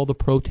it's all the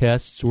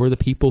protests or the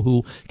people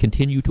who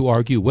continue to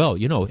argue, well,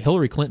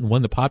 Hillary Clinton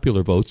won the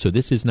popular vote, so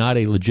this is not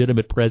a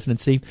legitimate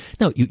presidency.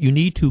 No, you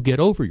need to get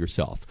over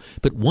yourself.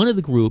 But one of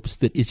the groups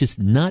that is just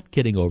not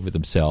getting over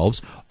themselves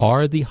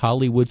are the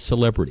Hollywood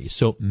celebrities.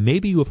 So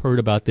maybe you have heard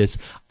about this.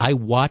 I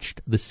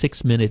watched the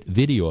 6-minute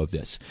video of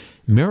this.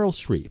 Meryl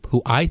Streep,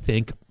 who I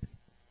think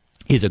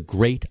is a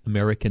great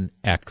American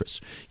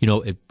actress.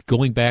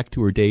 Going back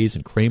to her days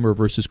in Kramer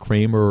versus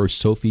Kramer or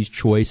Sophie's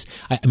Choice,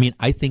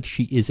 I think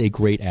she is a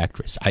great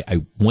actress.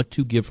 I want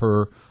to give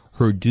her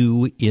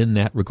due in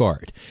that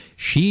regard.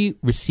 She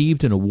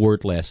received an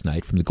award last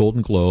night from the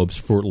Golden Globes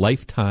for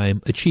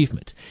Lifetime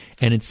Achievement.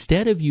 And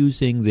instead of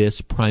using this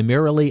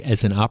primarily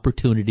as an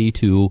opportunity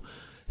to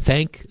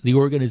thank the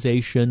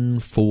organization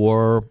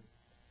for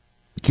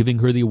giving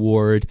her the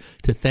award,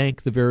 to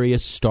thank the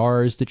various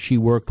stars that she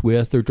worked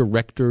with or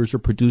directors or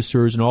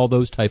producers and all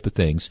those type of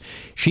things,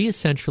 she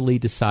essentially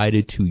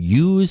decided to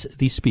use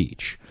the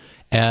speech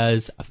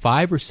as a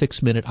 5 or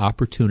 6 minute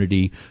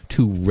opportunity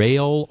to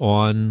rail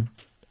on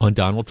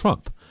Donald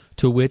Trump,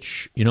 to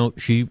which,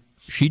 she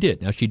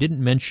did. Now, she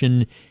didn't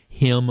mention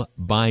him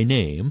by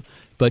name,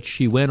 but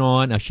she went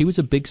on. Now, she was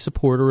a big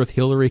supporter of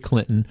Hillary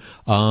Clinton.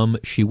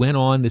 She went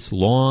on this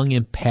long,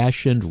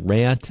 impassioned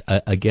rant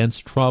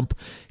against Trump.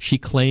 She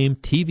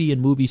claimed TV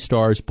and movie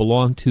stars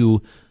belong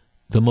to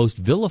the most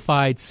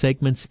vilified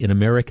segments in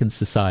American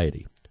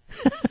society.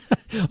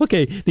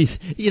 Okay, these,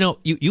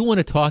 you want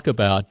to talk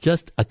about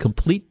just a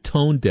complete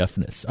tone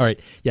deafness. All right,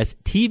 yes,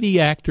 TV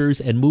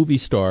actors and movie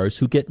stars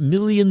who get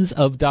millions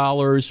of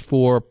dollars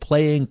for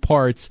playing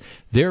parts,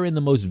 they're in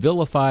the most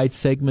vilified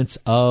segments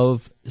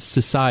of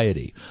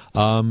society.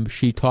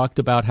 She talked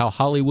about how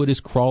Hollywood is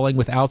crawling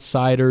with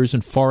outsiders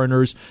and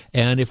foreigners,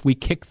 and if we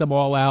kick them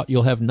all out,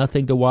 you'll have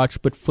nothing to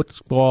watch but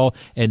football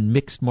and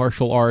mixed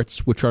martial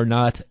arts, which are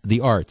not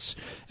the arts.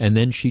 And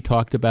then she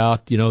talked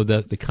about,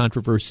 the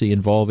controversy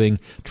involving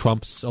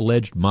Trump's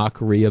alleged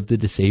mockery of the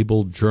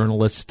disabled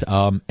journalist,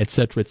 et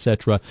cetera, et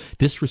cetera.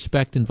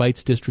 Disrespect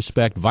invites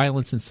disrespect.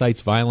 Violence incites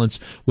violence.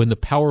 When the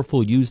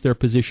powerful use their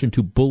position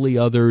to bully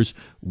others,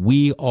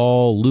 we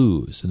all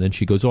lose. And then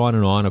she goes on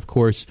and on. Of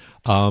course,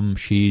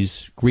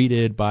 she's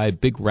greeted by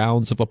big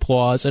rounds of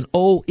applause. And,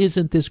 oh,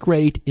 isn't this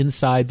great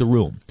inside the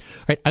room? All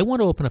right, I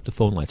want to open up the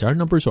phone lines. Our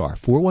numbers are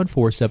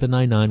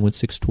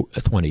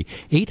 414-799-1620,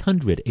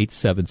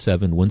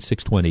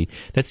 800-877-1620.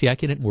 That's the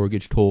Accunet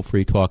Mortgage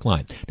toll-free talk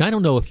line. Now, I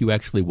don't know if you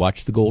actually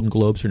watched the Golden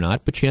Globes or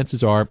not, but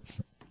chances are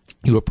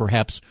you have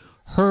perhaps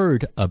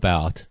heard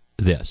about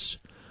this.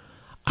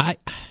 Meryl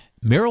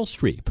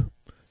Streep,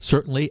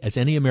 certainly, as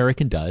any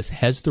American does,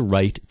 has the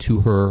right to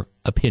her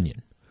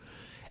opinion.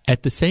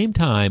 At the same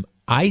time,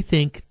 I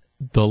think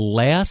the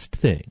last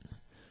thing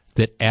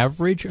that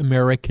average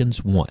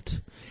Americans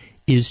want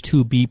is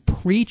to be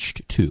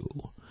preached to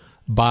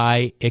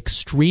by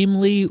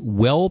extremely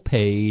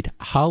well-paid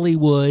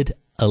Hollywood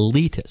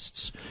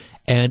elitists.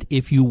 And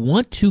if you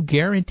want to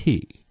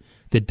guarantee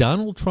that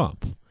Donald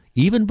Trump,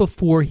 even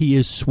before he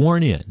is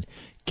sworn in,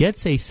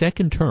 gets a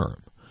second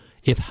term,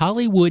 if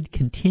Hollywood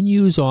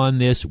continues on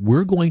this,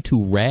 we're going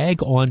to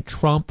rag on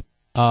Trump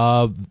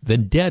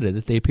vendetta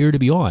that they appear to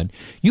be on,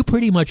 you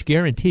pretty much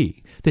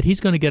guarantee that he's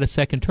going to get a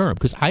second term,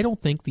 because I don't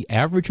think the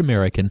average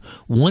American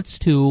wants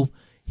to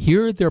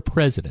hear their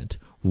president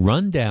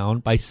run down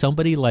by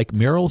somebody like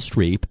Meryl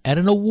Streep at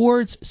an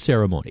awards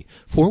ceremony.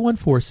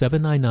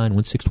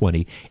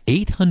 414-799-1620,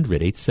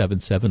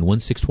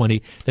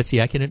 800-877-1620. That's the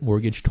Accunet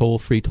Mortgage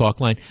toll-free talk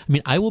line.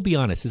 I will be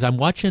honest, as I'm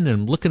watching and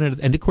I'm looking at it,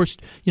 and of course,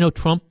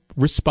 Trump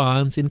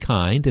responds in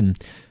kind, and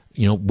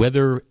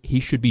whether he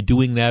should be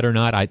doing that or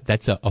not,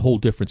 that's a whole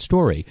different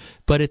story.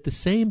 But at the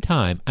same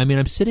time,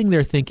 I'm sitting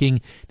there thinking,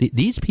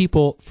 these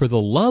people, for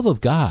the love of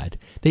God,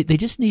 they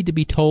just need to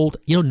be told,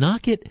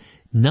 knock it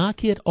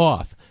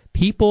off.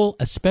 People,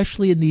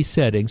 especially in these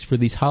settings, for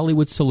these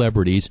Hollywood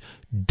celebrities,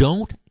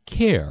 don't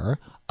care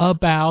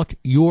about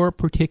your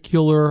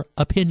particular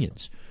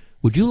opinions.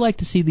 Would you like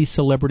to see these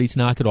celebrities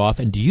knock it off?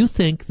 And do you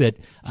think that,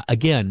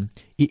 again,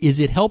 is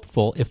it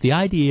helpful if the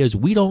idea is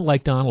we don't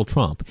like Donald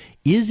Trump?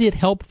 Is it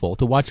helpful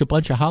to watch a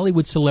bunch of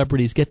Hollywood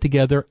celebrities get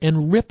together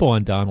and rip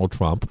on Donald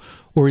Trump?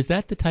 Or is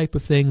that the type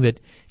of thing that,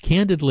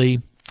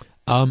 candidly,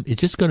 is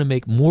just going to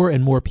make more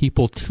and more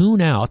people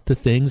tune out to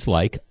things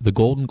like the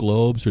Golden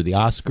Globes or the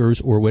Oscars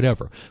or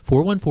whatever?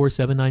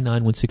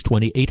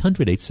 414-799-1620,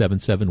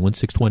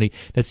 800-877-1620.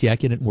 That's the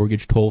Accident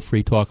Mortgage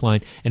toll-free talk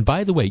line. And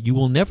by the way, you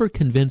will never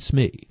convince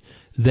me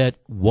that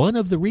one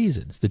of the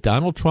reasons that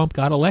Donald Trump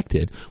got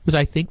elected was,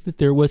 I think, that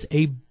there was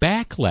a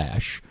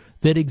backlash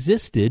that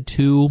existed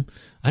to,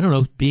 I don't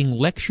know, being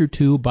lectured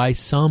to by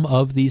some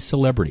of these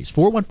celebrities.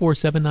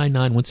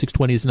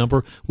 414-799-1620 is the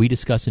number we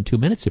discuss in 2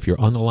 minutes. If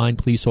you're on the line,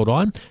 please hold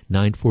on.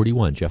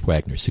 941, Jeff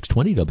Wagner,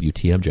 620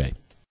 WTMJ.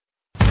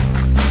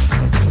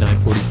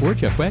 944,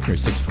 Jeff Wagner,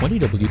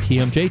 620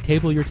 WTMJ.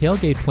 Table your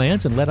tailgate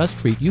plans and let us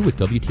treat you with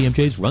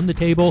WTMJ's Run the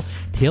Table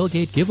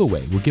Tailgate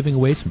Giveaway. We're giving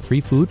away some free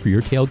food for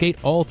your tailgate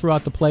all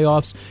throughout the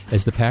playoffs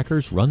as the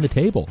Packers run the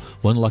table.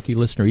 One lucky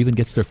listener even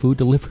gets their food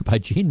delivered by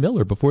Gene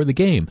Miller before the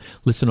game.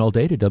 Listen all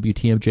day to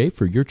WTMJ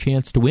for your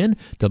chance to win.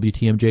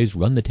 WTMJ's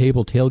Run the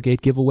Table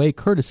Tailgate Giveaway,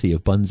 courtesy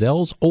of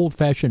Bunzel's Old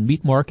Fashioned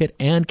Meat Market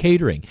and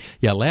Catering.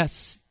 Yeah,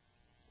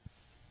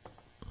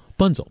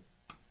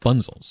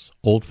 Bunzel's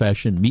Old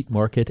Fashioned Meat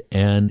Market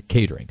and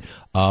Catering.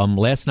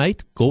 Last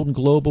night, Golden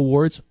Globe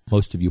Awards.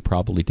 Most of you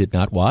probably did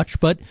not watch,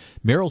 but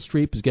Meryl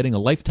Streep is getting a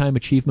Lifetime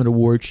Achievement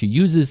Award. She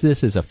uses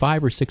this as a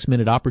 5 or 6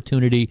 minute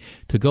opportunity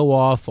to go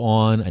off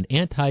on an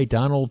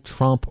anti-Donald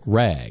Trump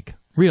rag.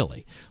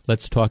 Really?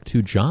 Let's talk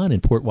to John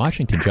in Port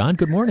Washington. John,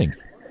 good morning.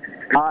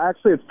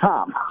 Actually, it's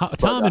Tom.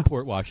 Tom in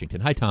Port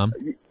Washington. Hi, Tom.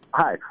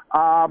 Hi.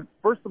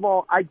 First of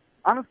all,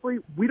 honestly,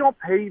 we don't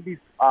pay these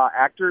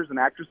actors and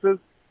actresses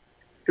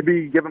to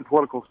be given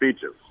political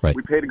speeches. Right.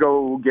 We pay to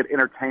go get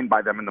entertained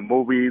by them in the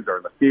movies or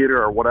in the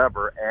theater or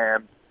whatever.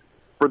 And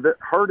for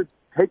her to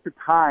take the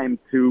time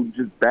to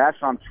just bash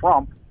on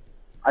Trump,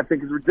 I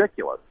think is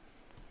ridiculous.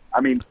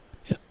 I mean,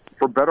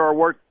 for better or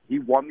worse, he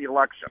won the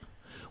election.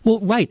 Well,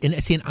 right.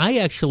 And see, and I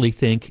actually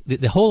think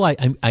that the whole, I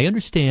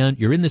understand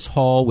you're in this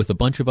hall with a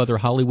bunch of other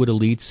Hollywood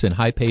elites and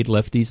high paid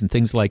lefties and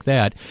things like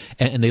that.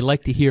 And they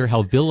like to hear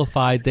how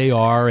vilified they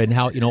are and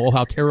how,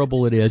 how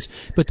terrible it is.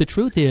 But the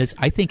truth is,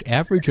 I think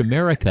average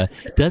America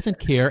doesn't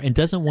care and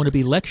doesn't want to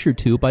be lectured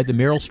to by the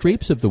Meryl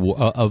Streeps of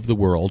the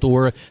world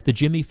or the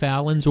Jimmy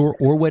Fallons or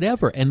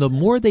whatever. And the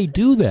more they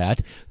do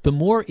that, the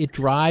more it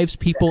drives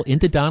people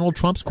into Donald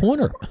Trump's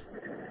corner.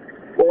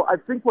 Well, I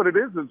think what it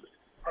is the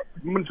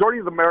majority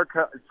of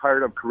America is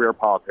tired of career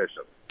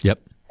politicians. Yep.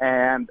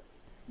 And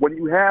when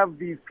you have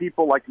these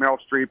people like Meryl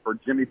Streep or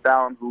Jimmy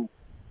Fallon who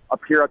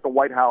appear at the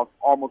White House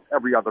almost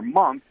every other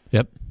month,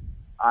 yep,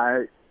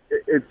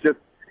 it's just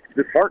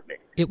disheartening.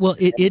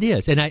 It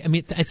is. And I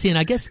mean, and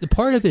I guess the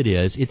part of it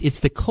is it's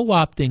the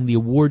co-opting the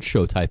award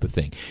show type of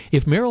thing.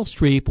 If Meryl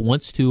Streep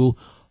wants to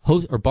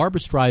host, or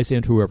Barbara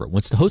Streisand, whoever,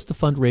 wants to host a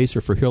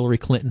fundraiser for Hillary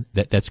Clinton,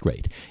 that's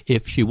great.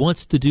 If she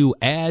wants to do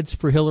ads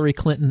for Hillary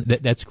Clinton,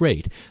 that's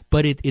great.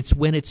 But it's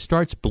when it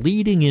starts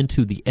bleeding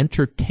into the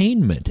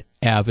entertainment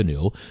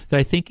avenue that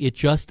I think it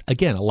just,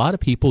 again, a lot of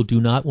people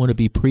do not want to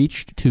be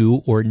preached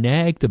to or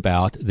nagged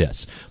about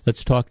this.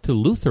 Let's talk to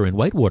Luther in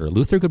Whitewater.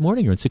 Luther, good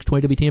morning. You're in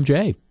 620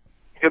 WTMJ.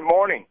 Good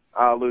morning,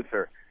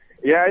 Luther.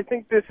 Yeah, I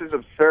think this is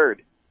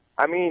absurd.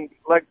 I mean,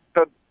 like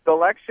the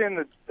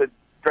election, the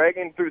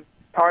dragging through,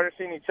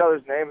 tarnishing each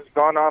other's names has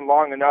gone on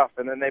long enough,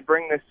 and then they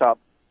bring this up.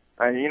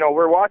 And,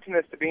 we're watching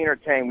this to be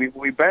entertained.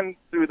 We've been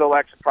through the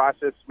election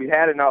process. We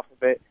had enough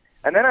of it.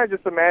 And then I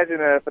just imagine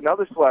that if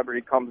another celebrity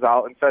comes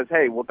out and says,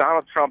 hey, well,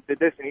 Donald Trump did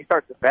this, and he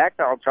starts to back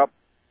Donald Trump,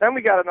 then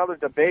we got another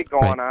debate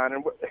going on,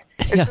 and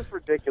it's just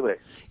ridiculous.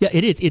 Yeah,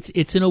 it is.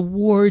 It's an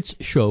awards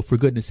show, for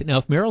goodness sake. Now,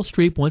 if Meryl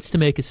Streep wants to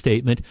make a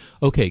statement,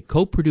 okay,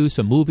 co-produce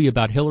a movie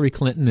about Hillary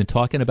Clinton and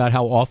talking about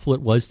how awful it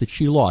was that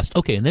she lost.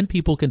 Okay, and then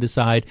people can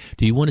decide,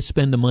 do you want to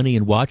spend the money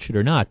and watch it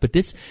or not? But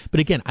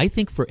again, I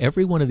think for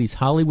every one of these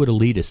Hollywood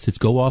elitists that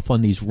go off on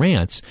these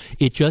rants,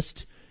 it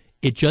just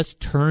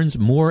turns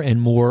more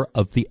and more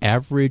of the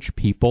average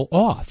people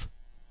off.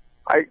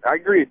 I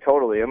agree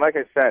totally. And like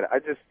I said, I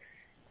just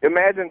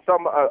imagine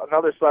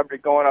another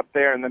celebrity going up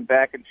there and then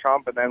backing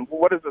Trump, and then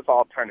what is this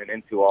all turning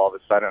into all of a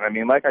sudden? I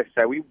mean, like I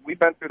said, we've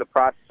been through the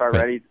process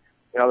already.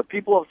 Right. The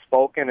people have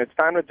spoken. It's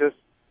time to just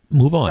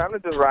move on. It's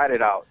time to just ride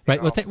it out. Right.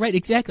 Well, right.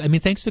 Exactly. I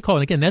mean, thanks for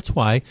calling. Again, that's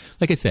why,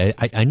 like I said,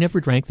 I never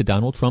drank the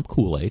Donald Trump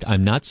Kool-Aid.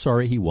 I'm not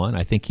sorry he won.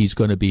 I think he's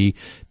going to be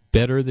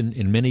better than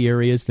in many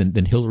areas than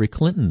Hillary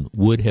Clinton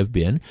would have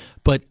been.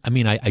 But I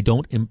mean, I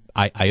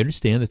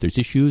understand that there's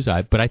issues.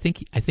 But I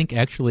think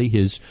actually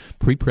his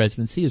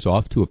pre-presidency is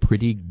off to a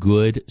pretty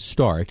good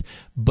start.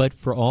 But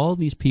for all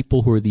these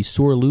people who are these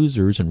sore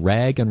losers and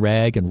rag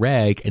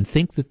and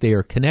think that they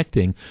are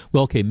connecting,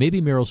 well, okay,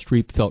 maybe Meryl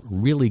Streep felt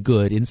really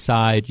good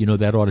inside,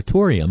 that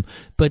auditorium,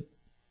 but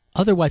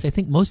otherwise, I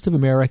think most of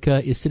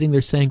America is sitting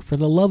there saying, for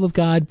the love of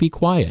God, be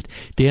quiet.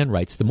 Dan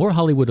writes, the more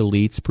Hollywood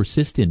elites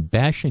persist in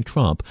bashing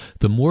Trump,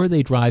 the more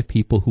they drive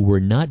people who were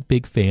not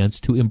big fans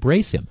to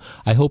embrace him.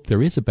 I hope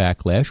there is a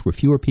backlash where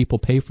fewer people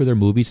pay for their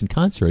movies and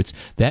concerts.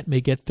 That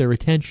may get their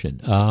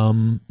attention.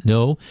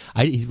 No.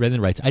 He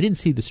then writes, I didn't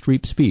see the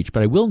Streep speech,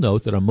 but I will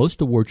note that on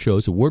most award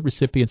shows, award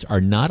recipients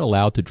are not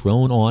allowed to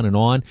drone on and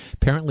on.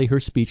 Apparently, her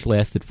speech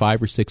lasted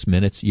 5 or 6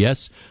 minutes.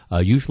 Yes,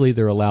 usually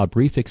they're allowed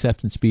brief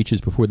acceptance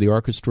speeches before the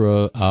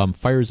orchestra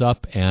fires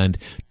up and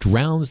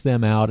drowns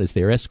them out as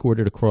they're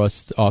escorted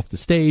off the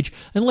stage,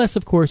 unless,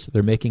 of course,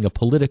 they're making a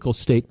political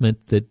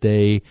statement that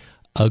they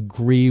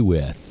agree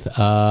with.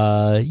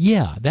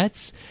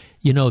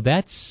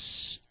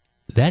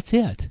 That's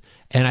it.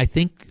 And I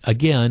think,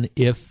 again,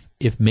 if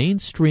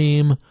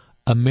mainstream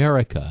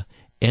America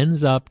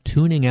ends up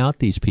tuning out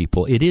these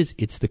people,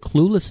 it's the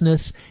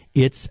cluelessness,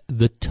 it's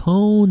the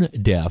tone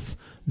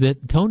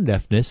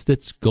deafness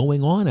that's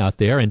going on out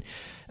there. And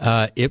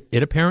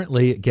it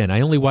apparently, again, I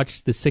only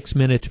watched the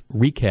 6-minute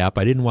recap.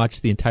 I didn't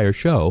watch the entire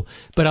show.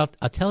 But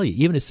I'll tell you,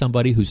 even as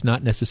somebody who's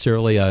not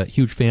necessarily a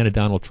huge fan of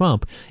Donald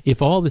Trump,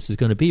 if all this is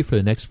going to be for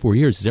the next 4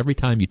 years is every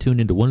time you tune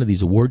into one of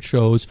these award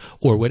shows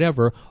or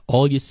whatever,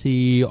 all you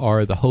see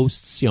are the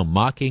hosts,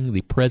 mocking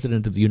the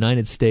President of the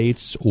United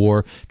States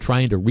or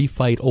trying to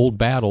refight old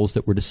battles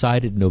that were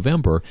decided in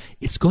November,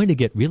 it's going to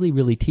get really,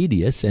 really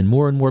tedious, and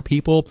more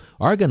people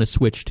are going to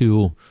switch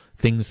to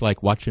things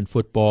like watching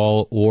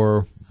football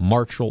or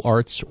martial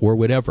arts or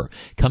whatever.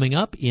 Coming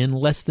up in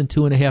less than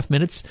 2.5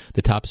 minutes,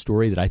 the top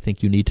story that I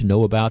think you need to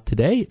know about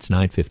today. It's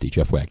 9:50.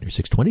 Jeff Wagner,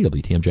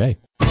 620 WTMJ.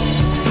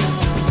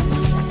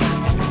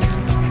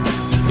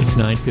 It's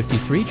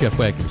 9:53. Jeff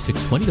Wagner,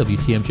 620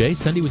 WTMJ.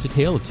 Sunday was a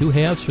tale of two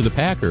halves for the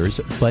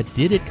Packers, but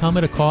did it come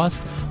at a cost?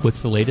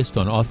 What's the latest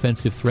on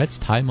offensive threats?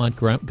 Ty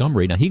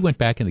Montgomery. Now, he went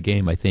back in the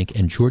game, I think,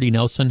 and Jordy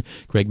Nelson.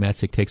 Greg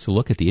Matzik takes a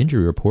look at the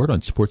injury report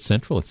on Sports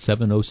Central at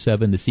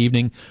 7:07 this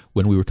evening.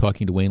 When we were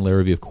talking to Wayne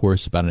Larrabee, of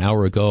course, about an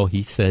hour ago,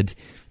 he said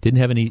didn't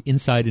have any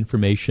inside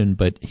information,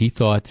 but he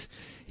thought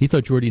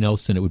Jordy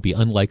Nelson, it would be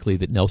unlikely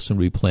that Nelson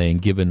would be playing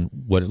given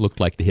what it looked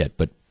like to hit.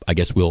 But I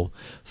guess we'll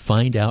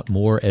find out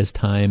more as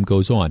time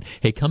goes on.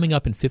 Hey, coming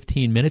up in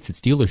 15 minutes,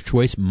 it's Dealer's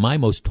Choice, my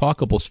most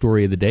talkable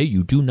story of the day.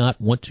 You do not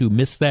want to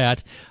miss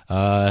that.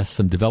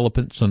 Some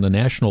developments on the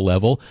national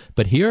level.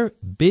 But here,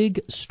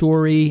 big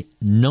story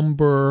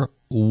number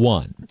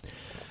one.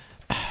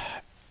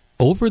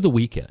 Over the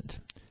weekend,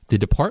 the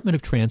Department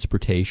of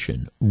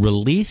Transportation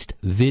released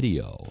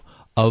video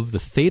of the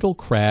fatal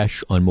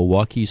crash on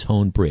Milwaukee's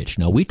Hone Bridge.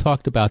 Now, we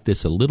talked about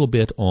this a little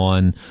bit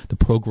on the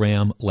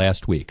program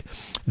last week.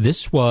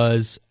 This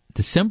was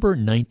December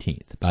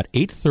 19th, about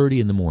 8:30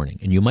 in the morning.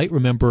 And you might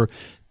remember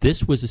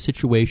this was a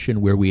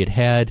situation where we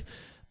had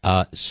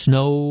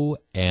snow,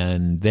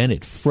 and then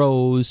it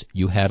froze.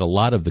 You had a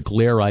lot of the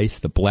glare ice,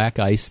 the black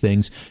ice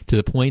things, to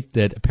the point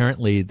that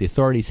apparently the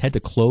authorities had to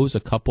close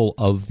a couple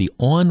of the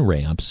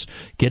on-ramps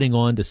getting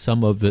on to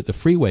some of the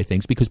freeway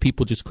things because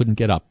people just couldn't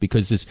get up.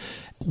 Because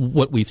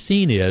what we've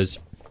seen is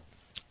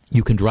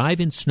you can drive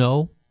in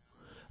snow,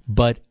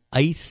 but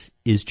ice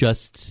is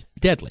just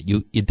deadly.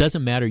 It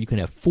doesn't matter. You can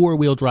have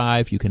four-wheel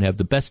drive. You can have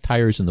the best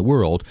tires in the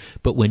world.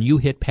 But when you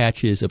hit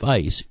patches of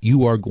ice,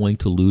 you are going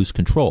to lose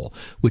control,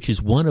 which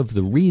is one of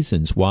the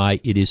reasons why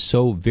it is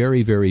so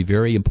very, very,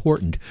 very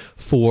important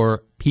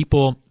for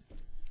people.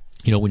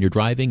 When you're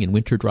driving in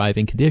winter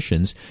driving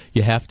conditions,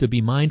 you have to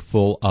be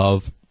mindful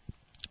of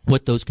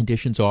what those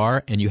conditions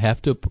are, and you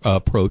have to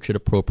approach at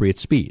appropriate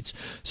speeds.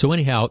 So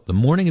anyhow, the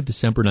morning of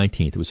December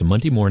 19th, it was a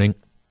Monday morning,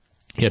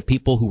 you had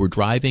people who were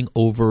driving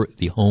over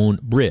the Hone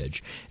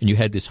Bridge, and you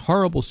had this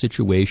horrible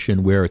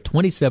situation where a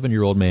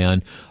 27-year-old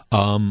man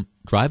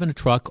driving a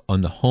truck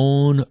on the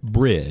Hone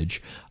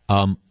Bridge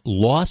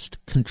lost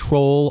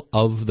control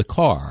of the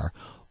car,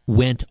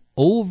 went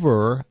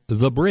over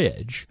the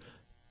bridge.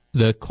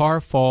 The car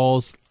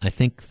falls, I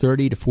think,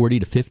 30 to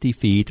 40 to 50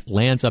 feet,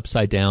 lands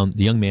upside down.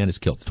 The young man is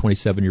killed. The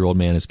 27-year-old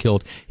man is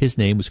killed. His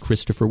name was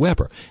Christopher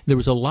Weber. There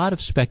was a lot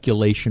of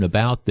speculation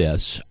about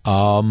this,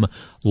 a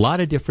lot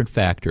of different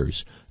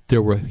factors.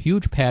 There were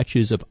huge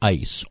patches of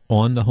ice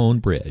on the Hone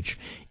Bridge.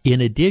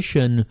 In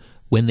addition,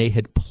 when they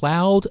had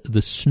plowed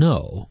the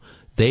snow,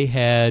 they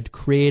had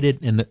created,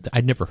 and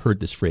I'd never heard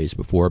this phrase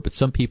before, but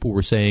some people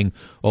were saying,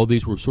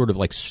 these were sort of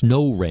like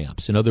snow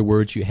ramps. In other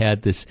words, you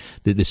had this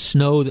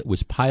snow that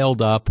was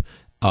piled up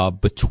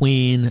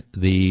between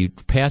the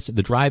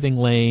driving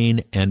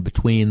lane and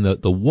between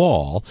the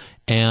wall,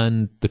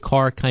 and the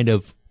car kind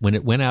of, when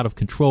it went out of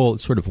control,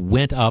 it sort of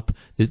went up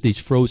these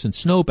frozen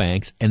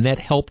snowbanks, and that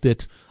helped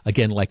it,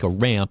 again, like a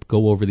ramp,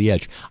 go over the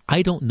edge.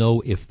 I don't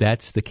know if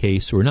that's the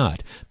case or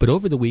not. But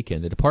over the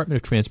weekend, the Department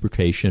of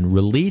Transportation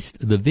released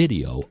the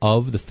video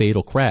of the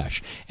fatal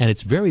crash. And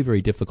it's very,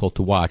 very difficult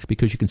to watch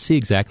because you can see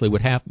exactly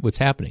what's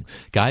happening.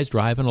 Guy's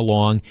driving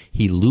along.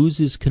 He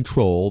loses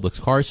control. The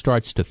car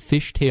starts to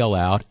fishtail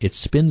out. It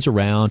spins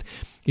around.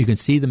 You can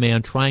see the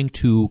man trying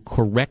to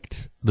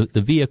correct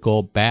the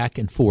vehicle back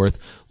and forth,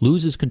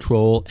 loses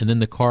control, and then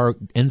the car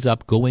ends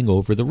up going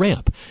over the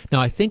ramp. Now,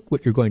 I think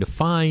what you're going to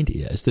find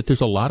is that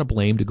there's a lot of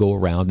blame to go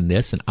around in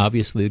this, and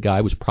obviously the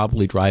guy was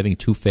probably driving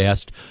too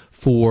fast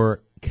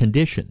for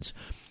conditions.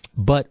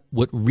 But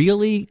what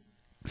really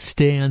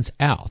stands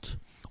out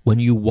when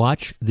you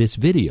watch this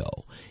video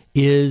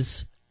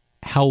is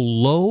how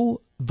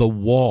low the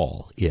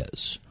wall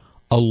is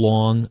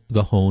along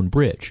the Hone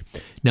Bridge.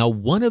 Now,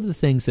 one of the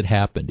things that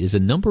happened is a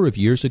number of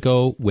years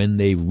ago when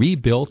they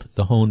rebuilt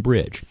the Hone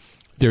Bridge,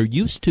 there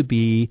used to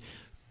be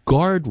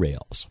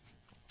guardrails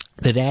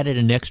that added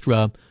an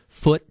extra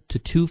foot to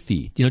 2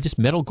 feet, just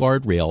metal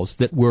guardrails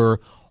that were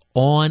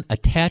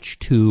attached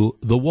to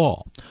the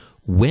wall.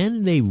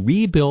 When they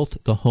rebuilt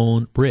the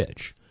Hone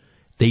Bridge,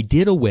 they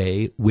did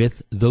away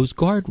with those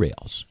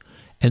guardrails.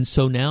 And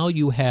so now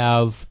you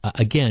have,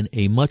 again,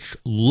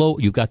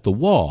 you've got the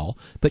wall,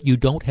 but you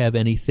don't have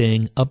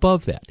anything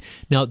above that.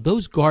 Now,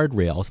 those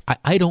guardrails,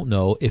 I don't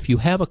know if you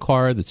have a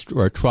car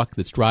or a truck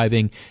that's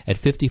driving at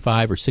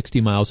 55 or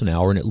 60 miles an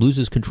hour and it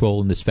loses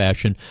control in this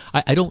fashion,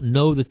 I don't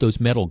know that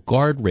those metal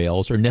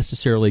guardrails are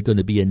necessarily going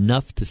to be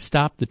enough to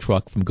stop the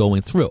truck from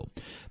going through.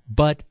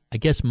 But I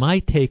guess my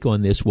take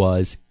on this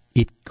was,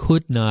 it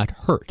could not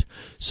hurt.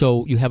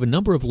 So you have a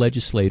number of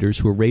legislators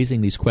who are raising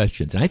these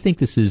questions. And I think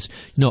this is,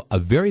 a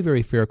very,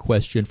 very fair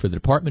question for the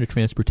Department of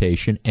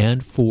Transportation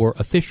and for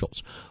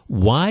officials.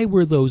 Why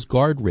were those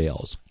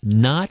guardrails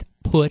not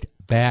put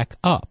back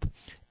up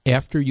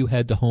after you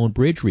had the Hone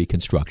Bridge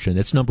reconstruction?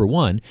 That's number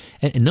one.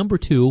 And number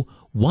two,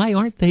 why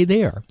aren't they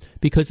there?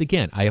 Because,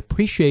 again, I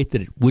appreciate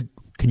that it would.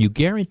 Can you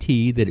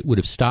guarantee that it would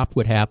have stopped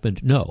what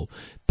happened? No.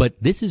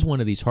 But this is one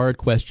of these hard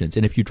questions.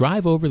 And if you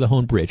drive over the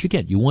Hone Bridge,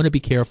 again, you want to be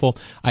careful.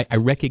 I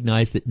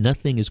recognize that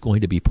nothing is going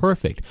to be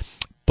perfect.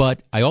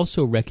 But I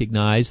also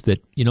recognize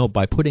that,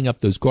 by putting up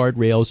those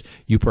guardrails,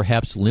 you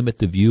perhaps limit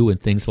the view and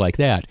things like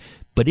that.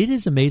 But it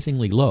is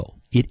amazingly low.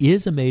 It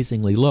is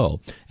amazingly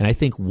low. And I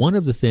think one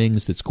of the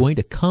things that's going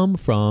to come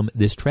from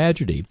this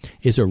tragedy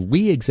is a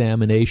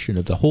re-examination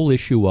of the whole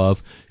issue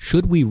of,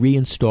 should we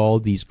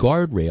reinstall these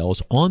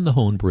guardrails on the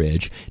Hone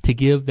Bridge to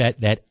give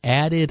that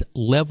added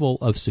level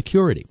of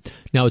security?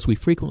 Now, as we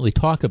frequently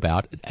talk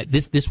about,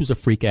 this was a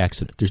freak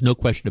accident. There's no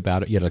question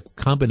about it. You had a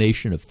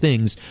combination of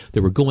things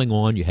that were going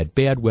on. You had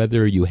bad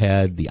weather, you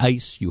had the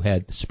ice, you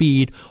had the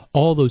speed,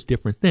 all those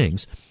different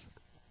things.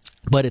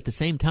 But at the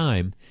same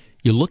time,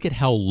 you look at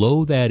how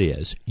low that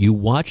is, you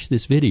watch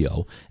this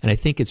video, and I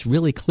think it's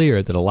really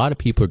clear that a lot of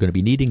people are going to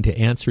be needing to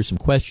answer some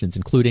questions,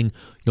 including,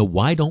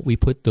 why don't we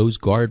put those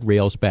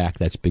guardrails back?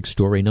 That's big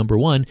story number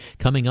one.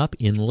 Coming up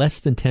in less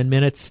than 10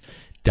 minutes,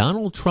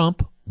 Donald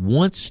Trump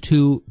wants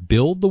to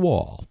build the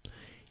wall.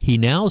 He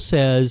now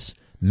says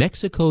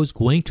Mexico's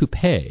going to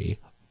pay,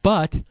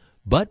 but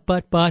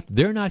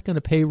they're not going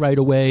to pay right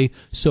away,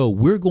 so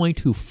we're going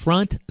to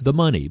front the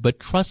money. But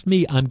trust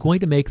me, I'm going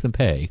to make them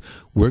pay.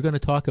 We're going to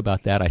talk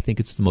about that. I think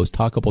it's the most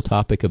talkable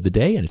topic of the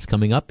day, and it's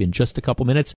coming up in just a couple minutes.